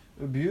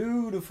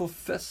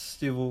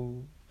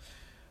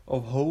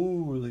of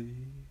holy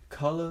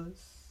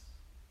colors,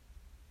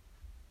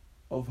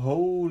 of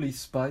holy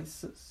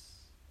spices,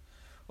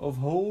 of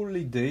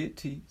holy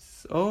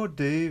deities. Oh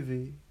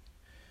Devi,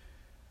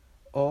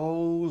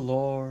 oh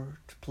Lord,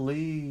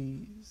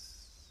 please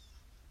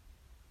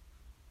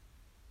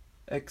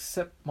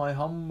accept my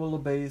humble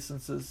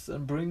obeisances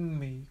and bring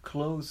me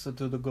closer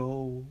to the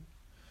goal.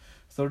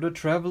 So the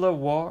traveler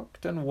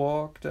walked and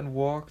walked and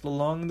walked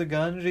along the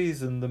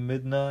Ganges in the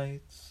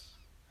midnights.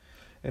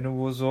 And it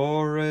was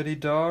already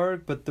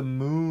dark, but the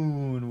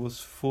moon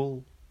was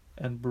full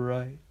and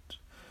bright.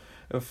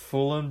 A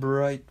full and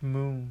bright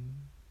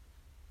moon.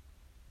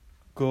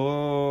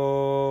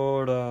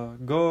 Goda,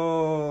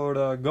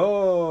 Goda,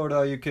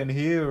 Goda, you can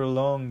hear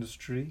along the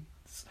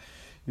streets.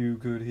 You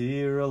could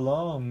hear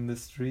along the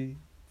streets.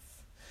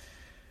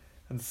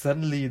 And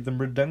suddenly the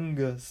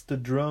mridangas, the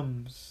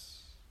drums,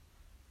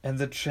 and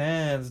the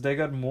chants, they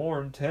got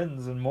more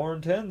intense and more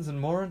intense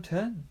and more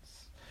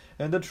intense.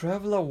 And the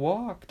traveler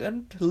walked,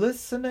 and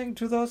listening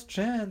to those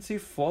chants, he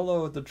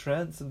followed the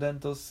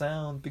transcendental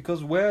sound,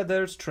 because where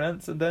there's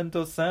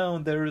transcendental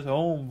sound, there is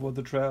home for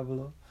the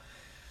traveler.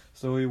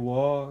 So he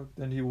walked,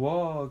 and he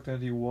walked,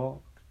 and he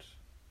walked.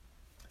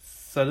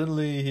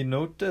 Suddenly he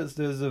noticed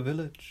there's a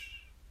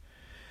village,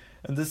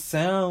 and the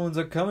sounds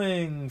are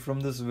coming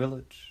from this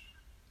village.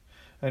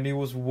 And he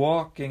was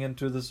walking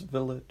into this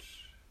village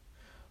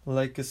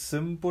like a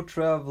simple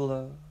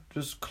traveler,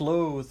 just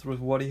clothed with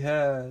what he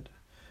had,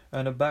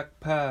 and a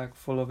backpack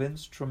full of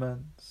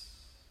instruments.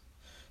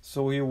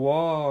 So he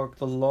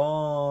walked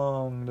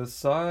along the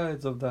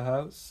sides of the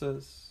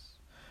houses,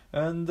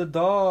 and the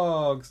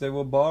dogs, they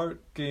were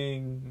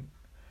barking,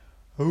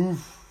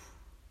 "Hoof!"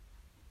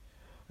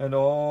 And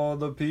all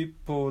the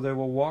people, they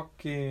were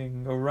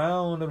walking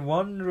around and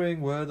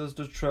wondering, where does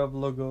the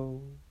traveler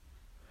go?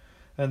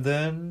 And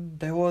then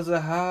there was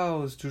a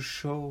house to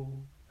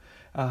show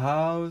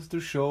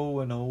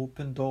an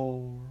open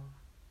door.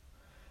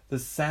 The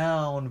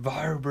sound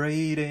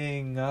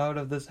vibrating out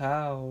of this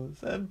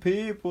house, and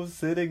people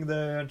sitting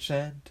there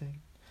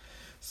chanting.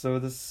 So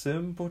the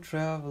simple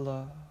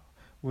traveler,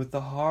 with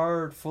a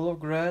heart full of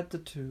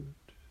gratitude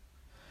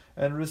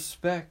and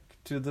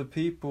respect to the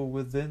people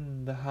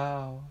within the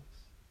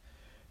house,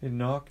 he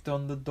knocked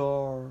on the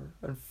door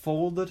and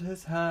folded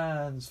his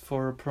hands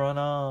for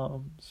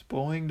pranams,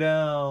 bowing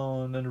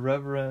down in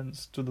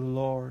reverence to the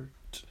Lord.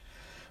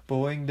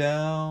 Bowing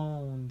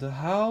down, the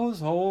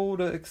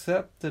householder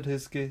accepted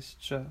his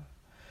gesture,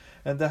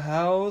 and the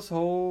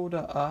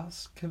householder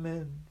asked him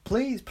in.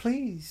 "Please,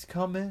 please,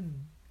 come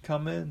in,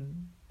 come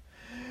in."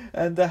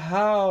 And the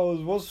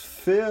house was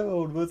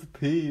filled with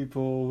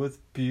people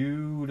with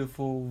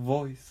beautiful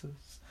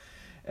voices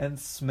and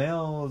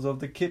smells of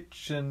the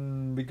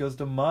kitchen, because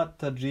the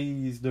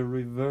Matajis, the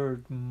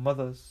revered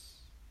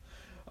mothers,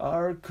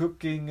 are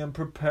cooking and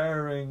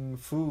preparing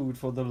food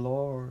for the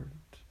Lord.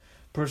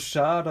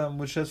 Prasadam,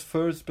 which has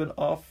first been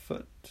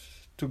offered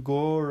to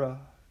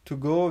Gora, to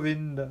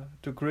Govinda,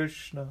 to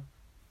Krishna.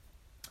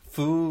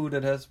 Food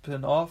that has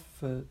been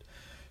offered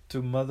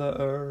to Mother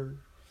Earth.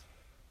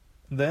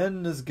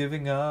 Then is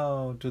giving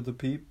out to the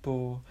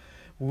people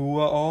who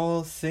are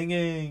all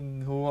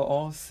singing, who are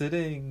all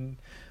sitting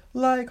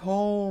like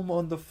home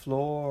on the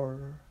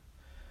floor.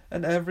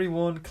 And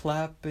everyone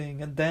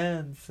clapping and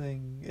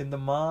dancing in the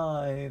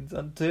minds,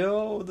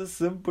 until the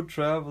simple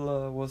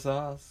traveler was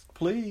asked,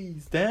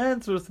 "Please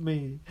dance with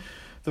me."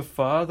 The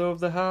father of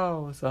the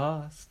house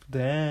asked,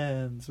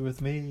 "Dance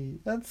with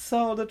me." And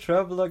so the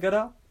traveler got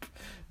up,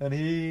 and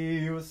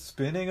he was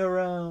spinning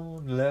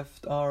around,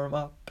 left arm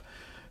up,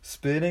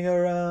 spinning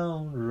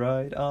around,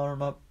 right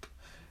arm up.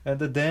 And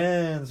the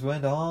dance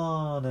went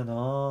on and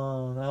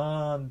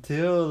on,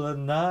 till the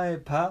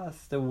night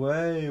passed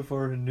away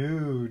for a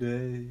new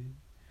day.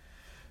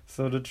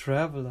 So the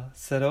traveler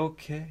said,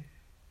 "Okay,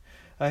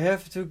 I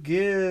have to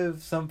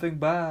give something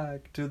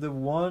back to the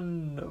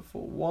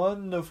wonderful,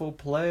 wonderful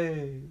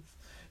place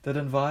that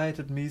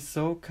invited me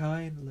so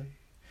kindly."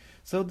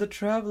 So the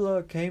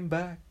traveler came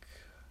back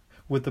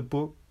with a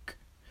book,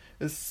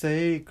 a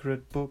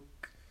sacred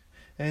book,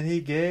 and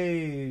he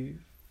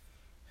gave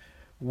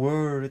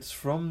words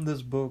from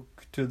this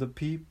book to the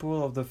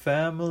people of the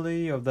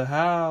family, of the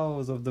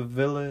house, of the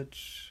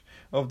village,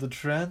 of the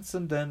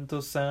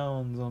transcendental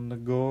sounds on the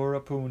Gora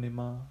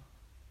Purnima.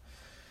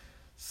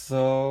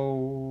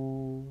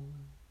 So,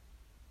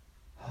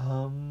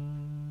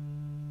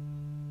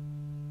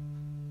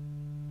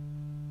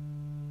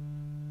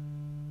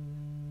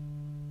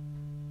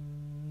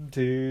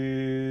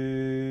 Tesham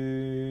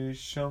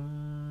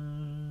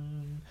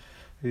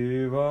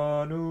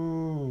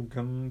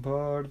Evanugam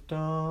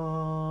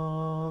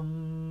Partam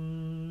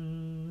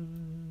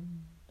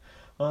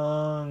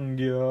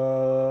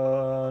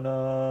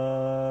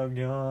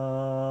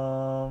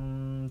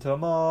Angyanagyam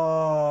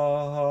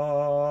tamaha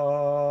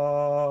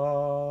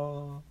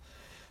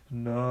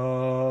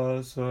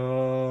nasayami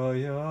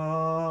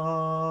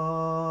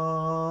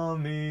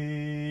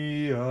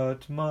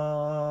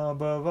atma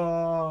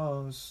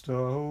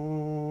bhavastaho.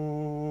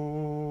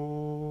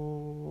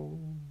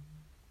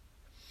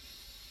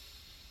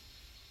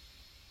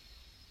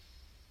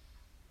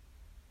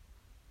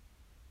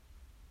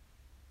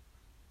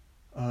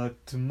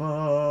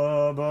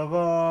 Atma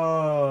bhavastaho.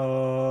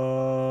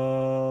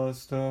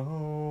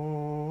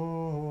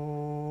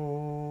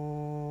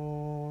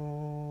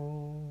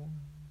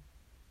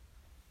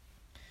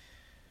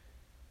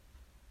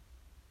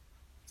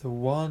 The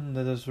one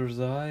that is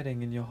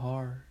residing in your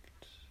heart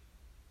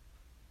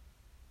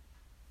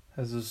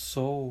as a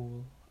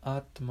soul,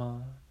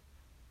 Atma,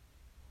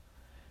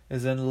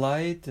 is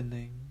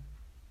enlightening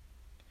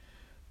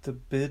the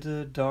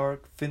bitter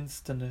dark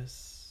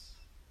finsternness.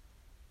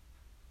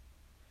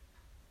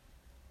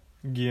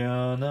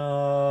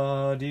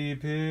 Jnana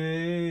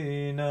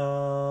dipena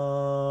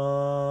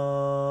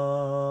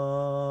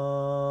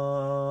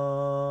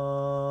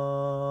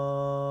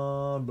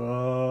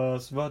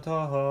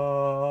basvataha,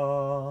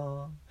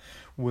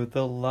 with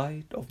the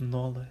light of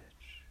knowledge.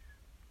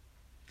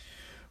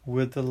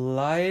 With the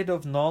light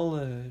of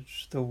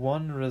knowledge, the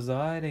one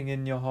residing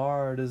in your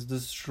heart is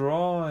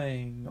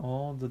destroying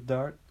all the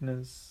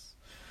darkness,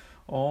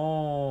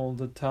 all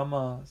the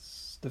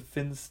tamas, the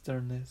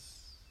finsterness.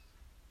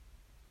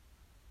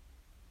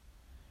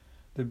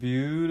 The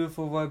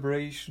beautiful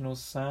vibrational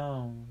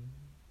sound,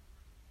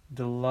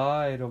 the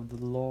light of the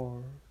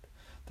Lord,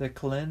 the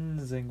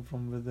cleansing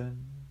from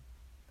within.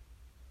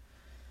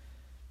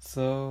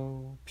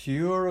 So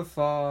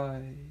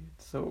purified,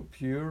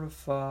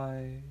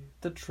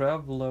 the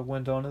traveler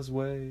went on his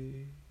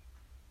way.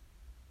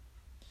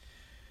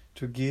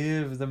 To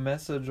give the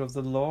message of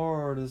the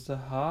Lord is the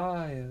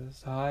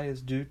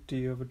highest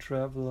duty of a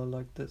traveler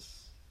like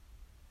this.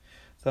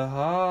 The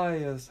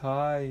highest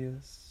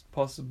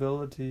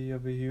possibility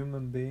of a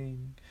human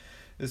being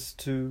is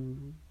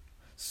to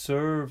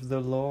serve the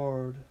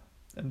Lord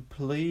and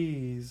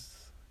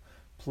please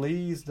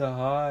the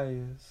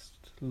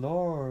highest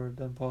Lord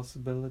and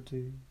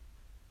possibility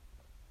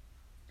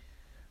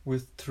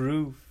with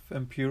truth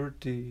and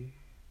purity,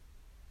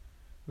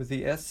 with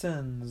the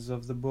essence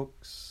of the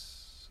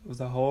books of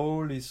the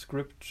holy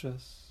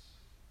scriptures,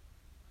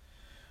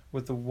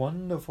 with the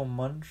wonderful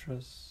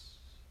mantras.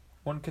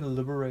 One can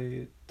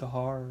liberate the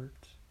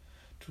heart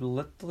to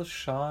let the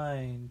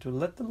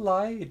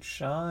light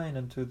shine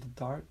into the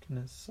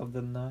darkness of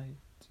the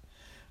night,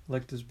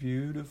 like this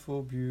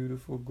beautiful,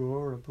 beautiful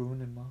Gora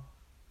Purnima.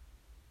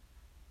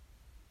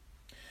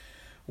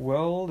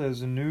 Well,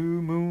 there's a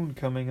new moon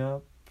coming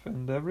up,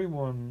 and every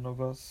one of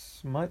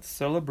us might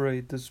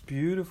celebrate this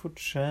beautiful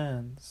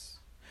chance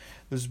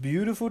to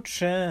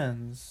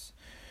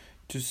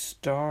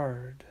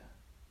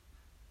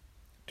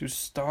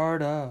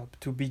start up,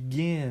 to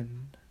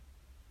begin,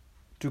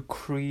 to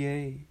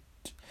create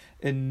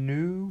a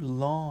new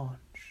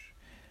launch,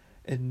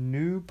 a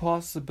new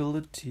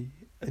possibility,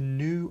 a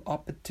new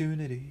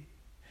opportunity,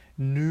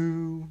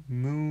 new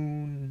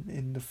moon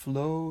in the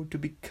flow to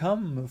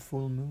become a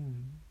full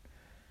moon.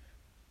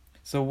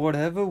 So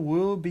whatever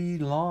will be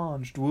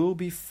launched will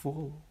be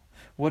full.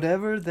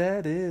 Whatever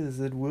that is,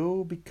 it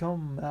will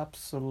become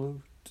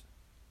absolute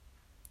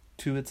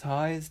to its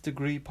highest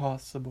degree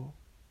possible.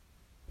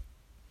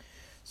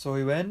 So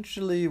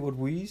eventually what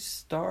we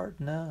start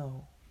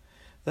now,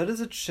 that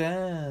is a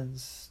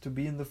chance to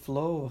be in the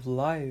flow of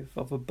life,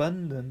 of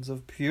abundance,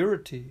 of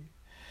purity.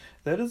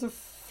 That is a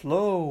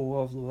flow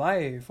of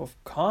life, of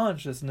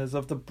consciousness,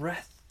 of the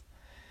breath.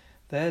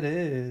 That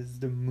is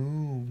the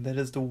moon, that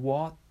is the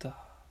water.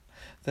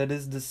 That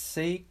is the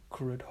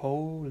sacred,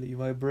 holy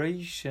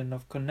vibration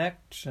of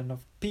connection,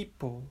 of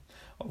people,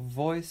 of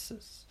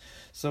voices.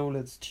 So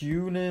let's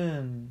tune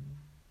in.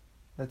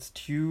 Let's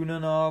tune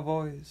in our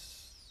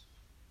voice.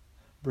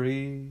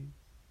 Breathe.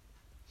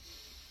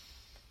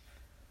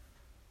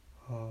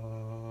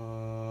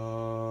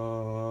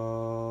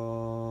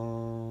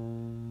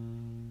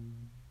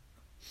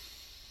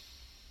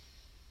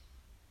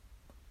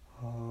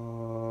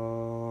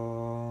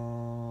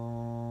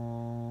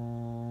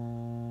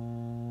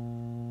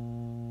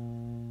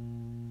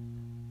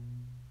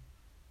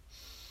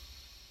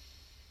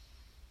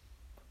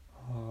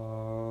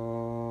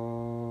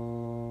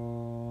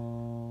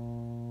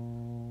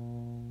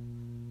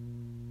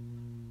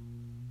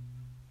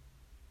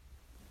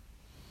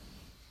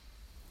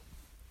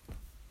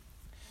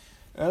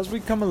 As we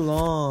come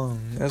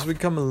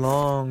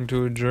along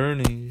to a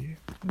journey,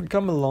 we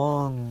come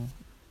along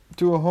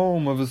to a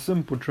home of a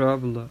simple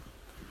traveler.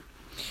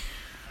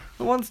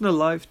 Once in a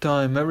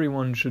lifetime,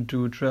 everyone should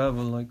do a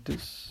travel like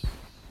this.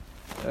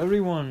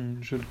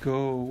 Everyone should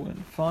go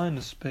and find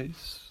a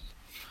space.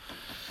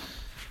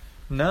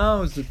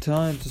 Now is the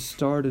time to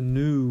start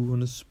anew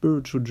on a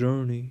spiritual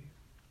journey.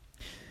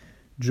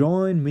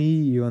 Join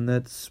me on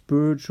that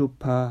spiritual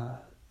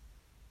path.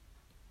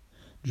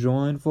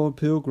 Join for a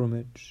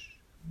pilgrimage.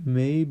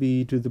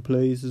 Maybe to the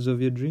places of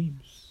your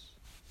dreams.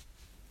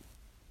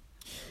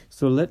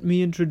 So let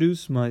me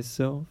introduce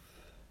myself.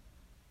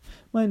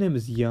 My name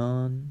is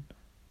Jan,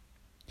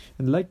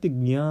 and like the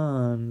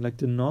Gyan, like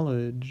the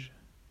knowledge,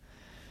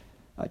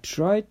 I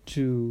try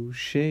to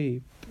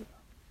shape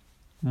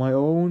my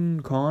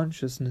own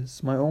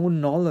consciousness, my own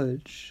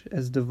knowledge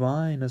as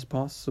divine as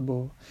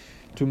possible,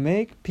 to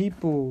make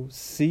people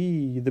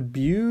see the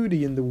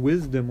beauty and the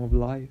wisdom of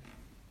life,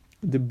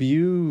 the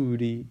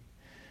beauty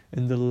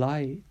and the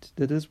light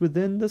that is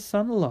within the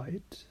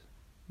sunlight,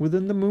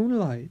 within the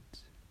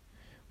moonlight,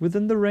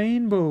 within the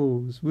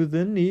rainbows,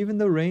 within even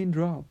the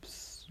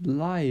raindrops.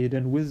 Light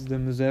and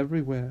wisdom is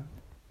everywhere.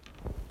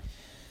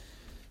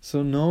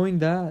 So knowing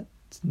that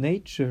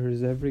nature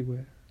is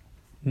everywhere,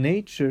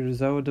 nature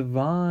is our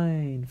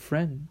divine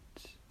friend,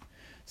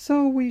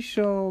 so we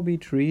shall be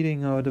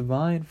treating our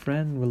divine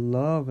friend with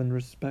love and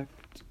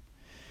respect.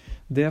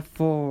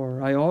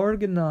 Therefore, I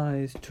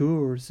organize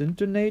tours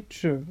into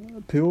nature,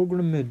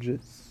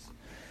 pilgrimages,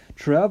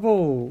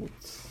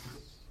 travels,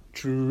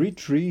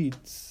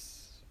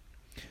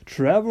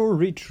 travel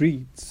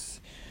retreats,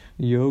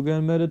 yoga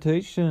and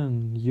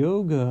meditation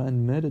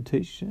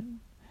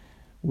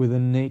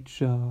within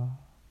nature,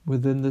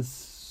 within the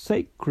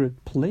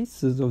sacred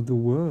places of the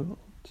world,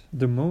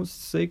 the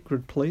most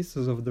sacred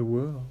places of the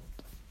world,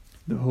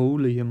 the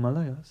holy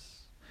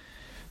Himalayas,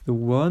 the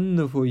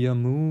wonderful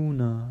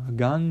Yamuna,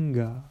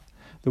 Ganga,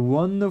 the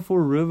wonderful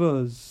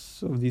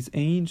rivers of these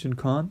ancient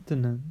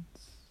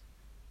continents,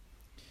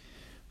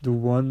 the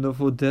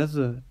wonderful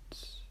desert,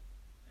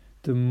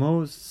 the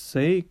most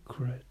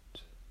sacred,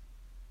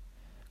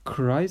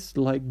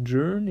 Christ-like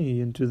journey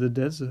into the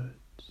desert,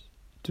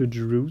 to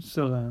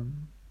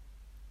Jerusalem,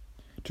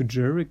 to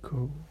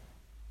Jericho,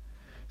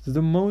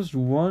 the most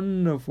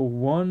wonderful,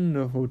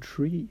 wonderful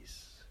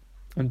trees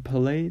and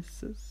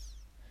places,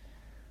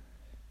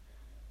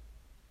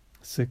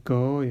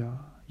 Sequoia,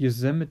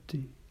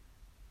 Yosemite,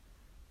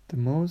 the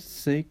most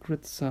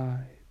sacred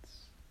sites.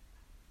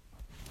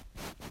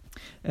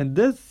 And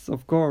this,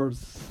 of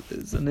course,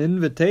 is an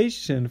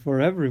invitation for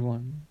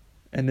everyone,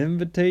 an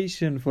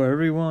invitation for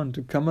everyone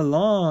to come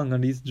along on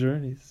these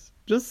journeys.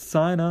 Just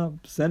sign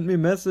up, send me a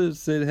message,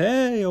 say,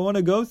 hey, I want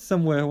to go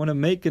somewhere, I want to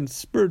make a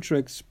spiritual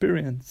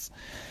experience.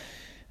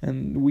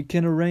 And we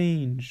can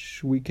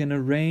arrange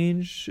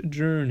a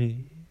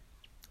journey.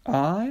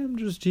 I am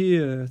just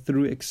here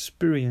through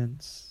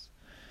experience,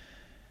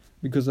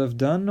 because I've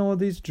done all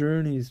these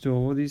journeys to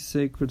all these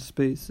sacred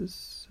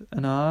spaces,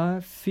 and I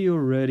feel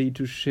ready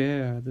to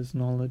share this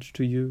knowledge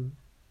to you.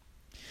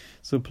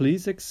 So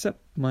please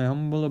accept my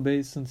humble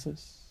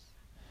obeisances.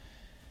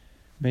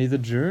 May the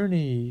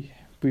journey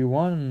be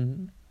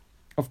one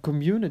of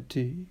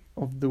community,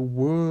 of the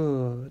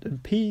word,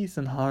 and peace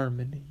and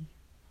harmony.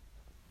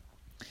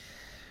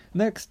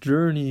 Next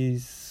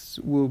journeys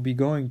will be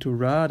going to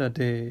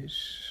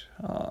Radadesh,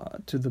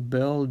 to the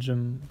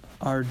Belgium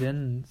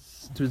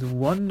Ardennes, to the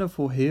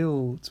wonderful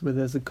hills where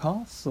there's a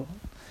castle,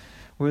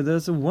 where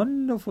there's a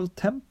wonderful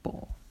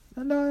temple.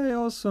 And I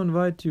also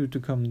invite you to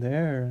come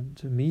there and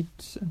to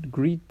meet and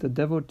greet the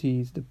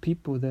devotees, the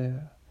people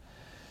there.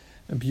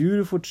 A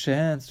beautiful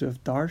chance to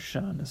have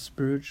darshan, a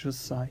spiritual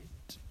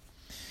sight.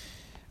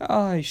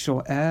 I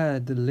shall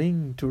add the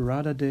link to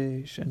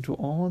Radadesh and to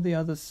all the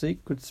other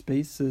sacred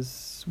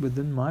spaces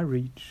within my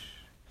reach.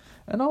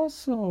 And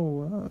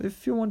also,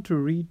 if you want to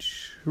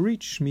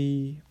reach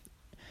me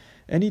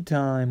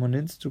anytime on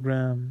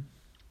Instagram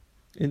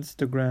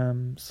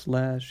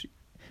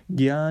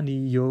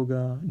 /Gyani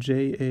Yoga,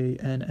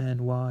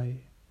 Janny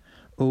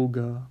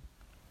Yoga,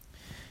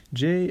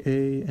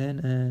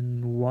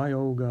 Janny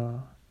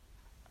Yoga.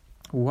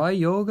 Why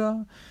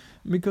yoga?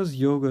 Because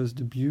yoga is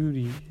the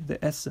beauty,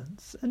 the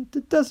essence, and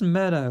it doesn't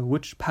matter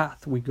which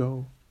path we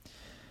go.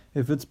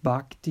 If it's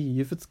bhakti,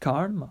 if it's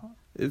karma,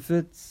 if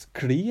it's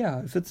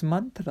kriya, if it's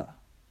mantra,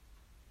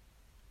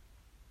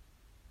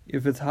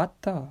 if it's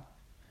hatha,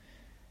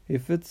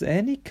 if it's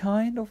any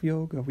kind of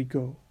yoga we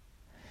go.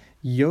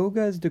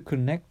 Yoga is the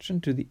connection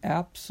to the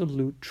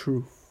absolute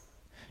truth,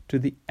 to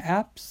the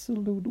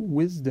absolute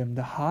wisdom,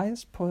 the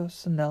highest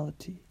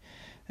personality,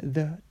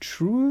 the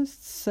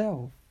truest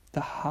self, the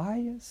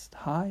highest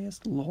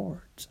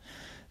Lord,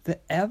 the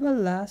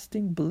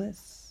everlasting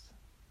bliss,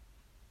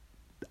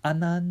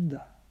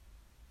 Ananda.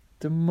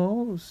 The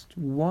most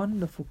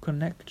wonderful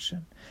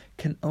connection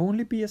can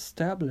only be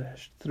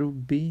established through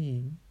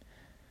being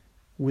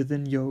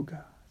within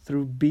yoga,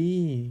 through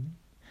being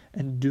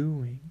and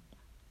doing,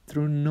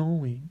 through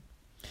knowing.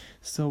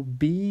 So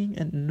being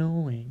and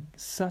knowing,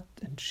 Sat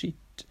and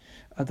Chit,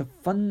 are the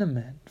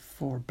fundament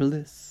for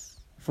bliss,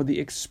 for the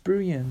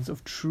experience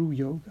of true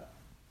yoga.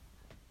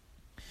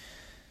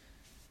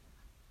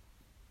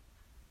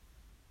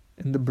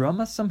 In the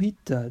Brahma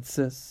Samhita it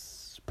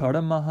says,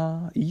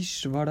 Paramaha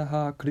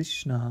Ishvaraha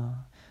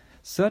Krishna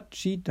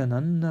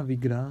Satchitananda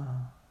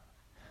Vigraha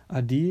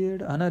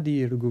Adir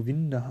Anadir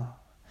Govindaha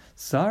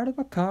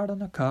Sarva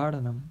Karana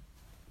Karanam.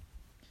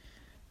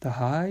 The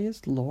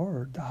highest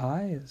Lord, the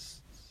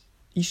highest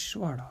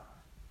Ishvara.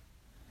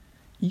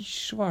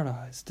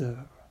 Ishvara is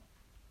the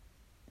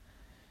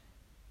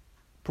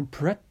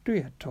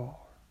proprietor,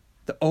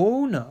 the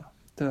owner,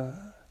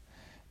 the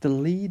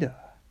leader.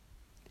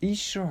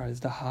 Ishvara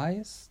is the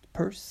highest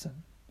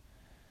person.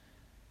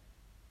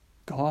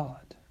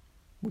 God.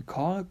 We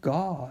call it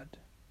God.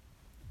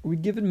 We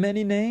give it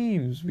many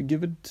names. We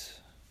give it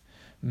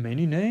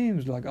many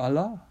names like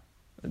Allah.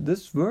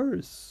 This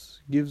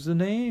verse gives a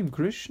name,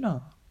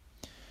 Krishna.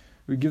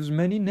 We give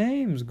many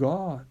names,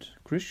 God,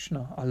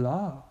 Krishna,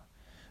 Allah.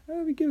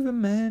 We give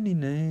him many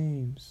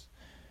names.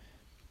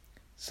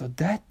 So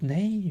that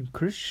name,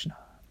 Krishna,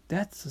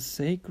 that's a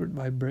sacred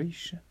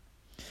vibration.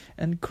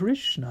 And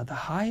Krishna, the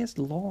highest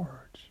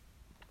Lord,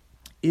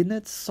 in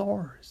its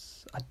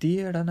source,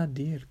 Adir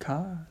Anadir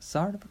Ka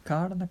Sarva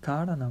Karana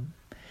Karanam,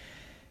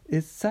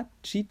 is Sat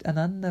Chit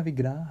Ananda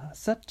Vigraha.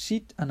 Sat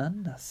Chit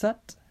Ananda.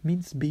 Sat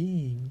means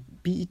being,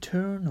 be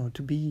eternal,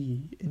 to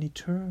be an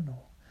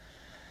eternal.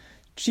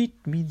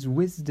 Chit means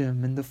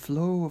wisdom and the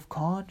flow of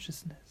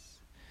consciousness.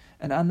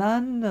 And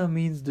Ananda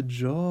means the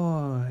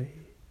joy,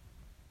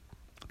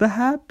 the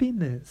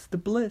happiness, the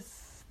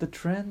bliss, the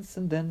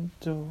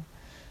transcendental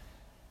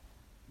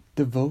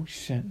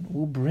devotion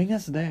will bring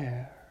us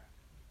there.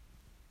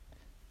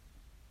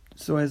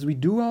 So as we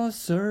do our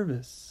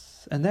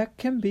service, and that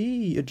can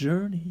be a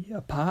journey,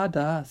 a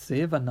pada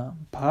sevanam,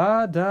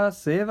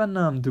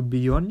 to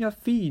be on your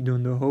feet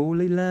on the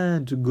Holy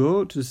Land, to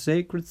go to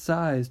sacred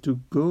sites,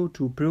 to go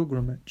to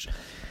pilgrimage.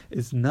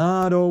 It's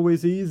not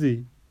always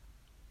easy.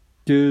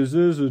 This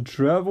is a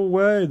travel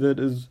way that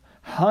is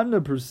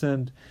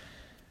 100%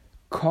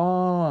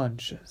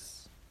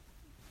 conscious.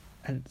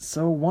 And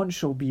so one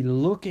shall be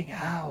looking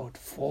out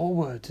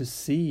forward to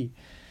see.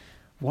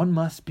 One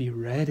must be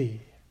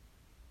ready.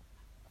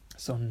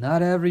 So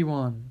not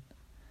everyone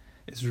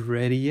is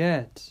ready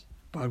yet,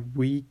 but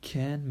we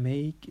can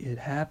make it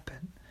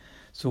happen.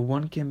 So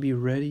one can be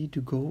ready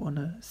to go on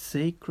a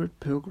sacred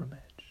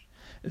pilgrimage,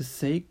 a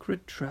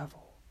sacred travel.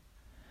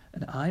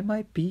 And I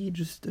might be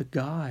just a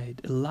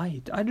guide, a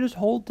light. I just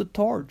hold the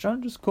torch.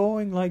 I'm just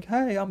going like,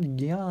 hey, I'm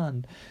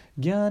Gyan.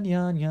 Gyan,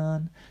 Yan,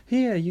 Yan.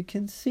 Here you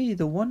can see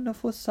the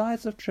wonderful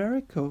sights of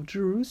Jericho,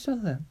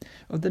 Jerusalem,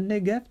 of the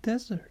Negev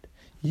desert.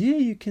 Here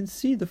you can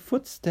see the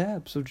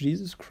footsteps of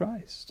Jesus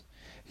Christ.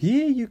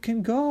 Here you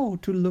can go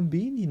to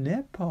Lumbini,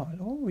 Nepal.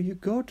 Oh, you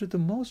go to the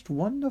most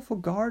wonderful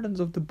gardens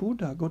of the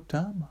Buddha,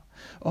 Gautama.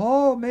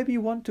 Oh, maybe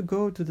you want to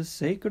go to the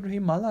sacred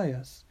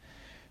Himalayas,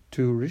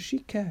 to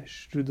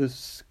Rishikesh, to the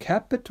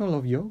capital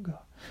of yoga.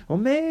 Or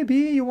maybe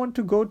you want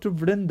to go to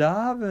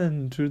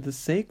Vrindavan, to the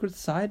sacred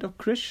site of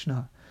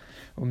Krishna.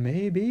 Or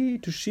maybe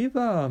to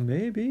Shiva,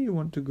 maybe you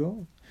want to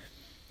go.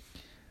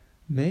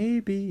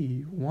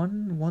 Maybe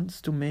one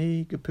wants to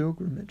make a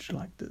pilgrimage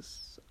like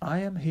this. I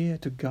am here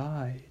to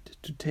guide,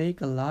 to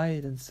take a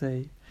light and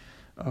say,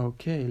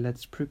 okay,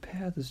 let's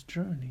prepare this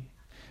journey.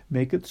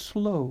 Make it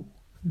slow,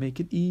 make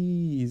it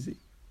easy,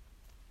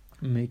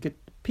 make it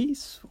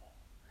peaceful.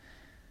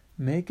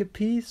 Make a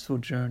peaceful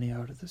journey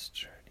out of this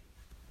journey.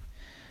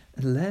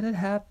 And let it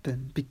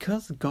happen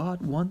because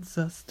God wants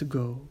us to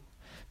go.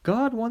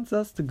 God wants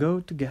us to go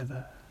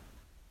together.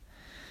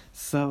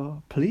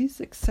 So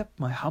please accept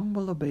my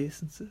humble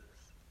obeisances.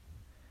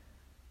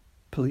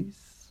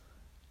 Please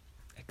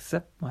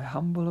accept my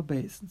humble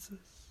obeisances.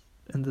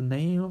 In the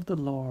name of the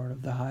Lord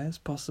of the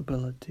highest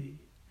possibility,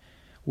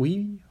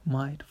 we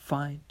might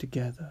find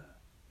together,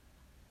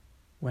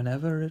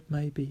 whenever it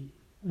may be,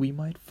 we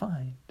might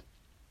find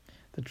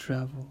the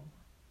travel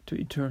to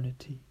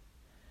eternity.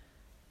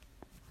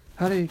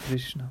 Hare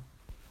Krishna.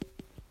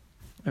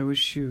 I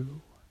wish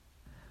you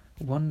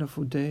a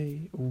wonderful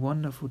day, a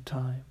wonderful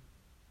time.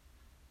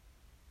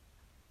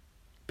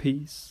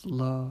 Peace,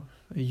 love,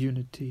 and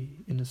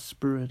unity in the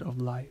spirit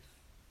of life.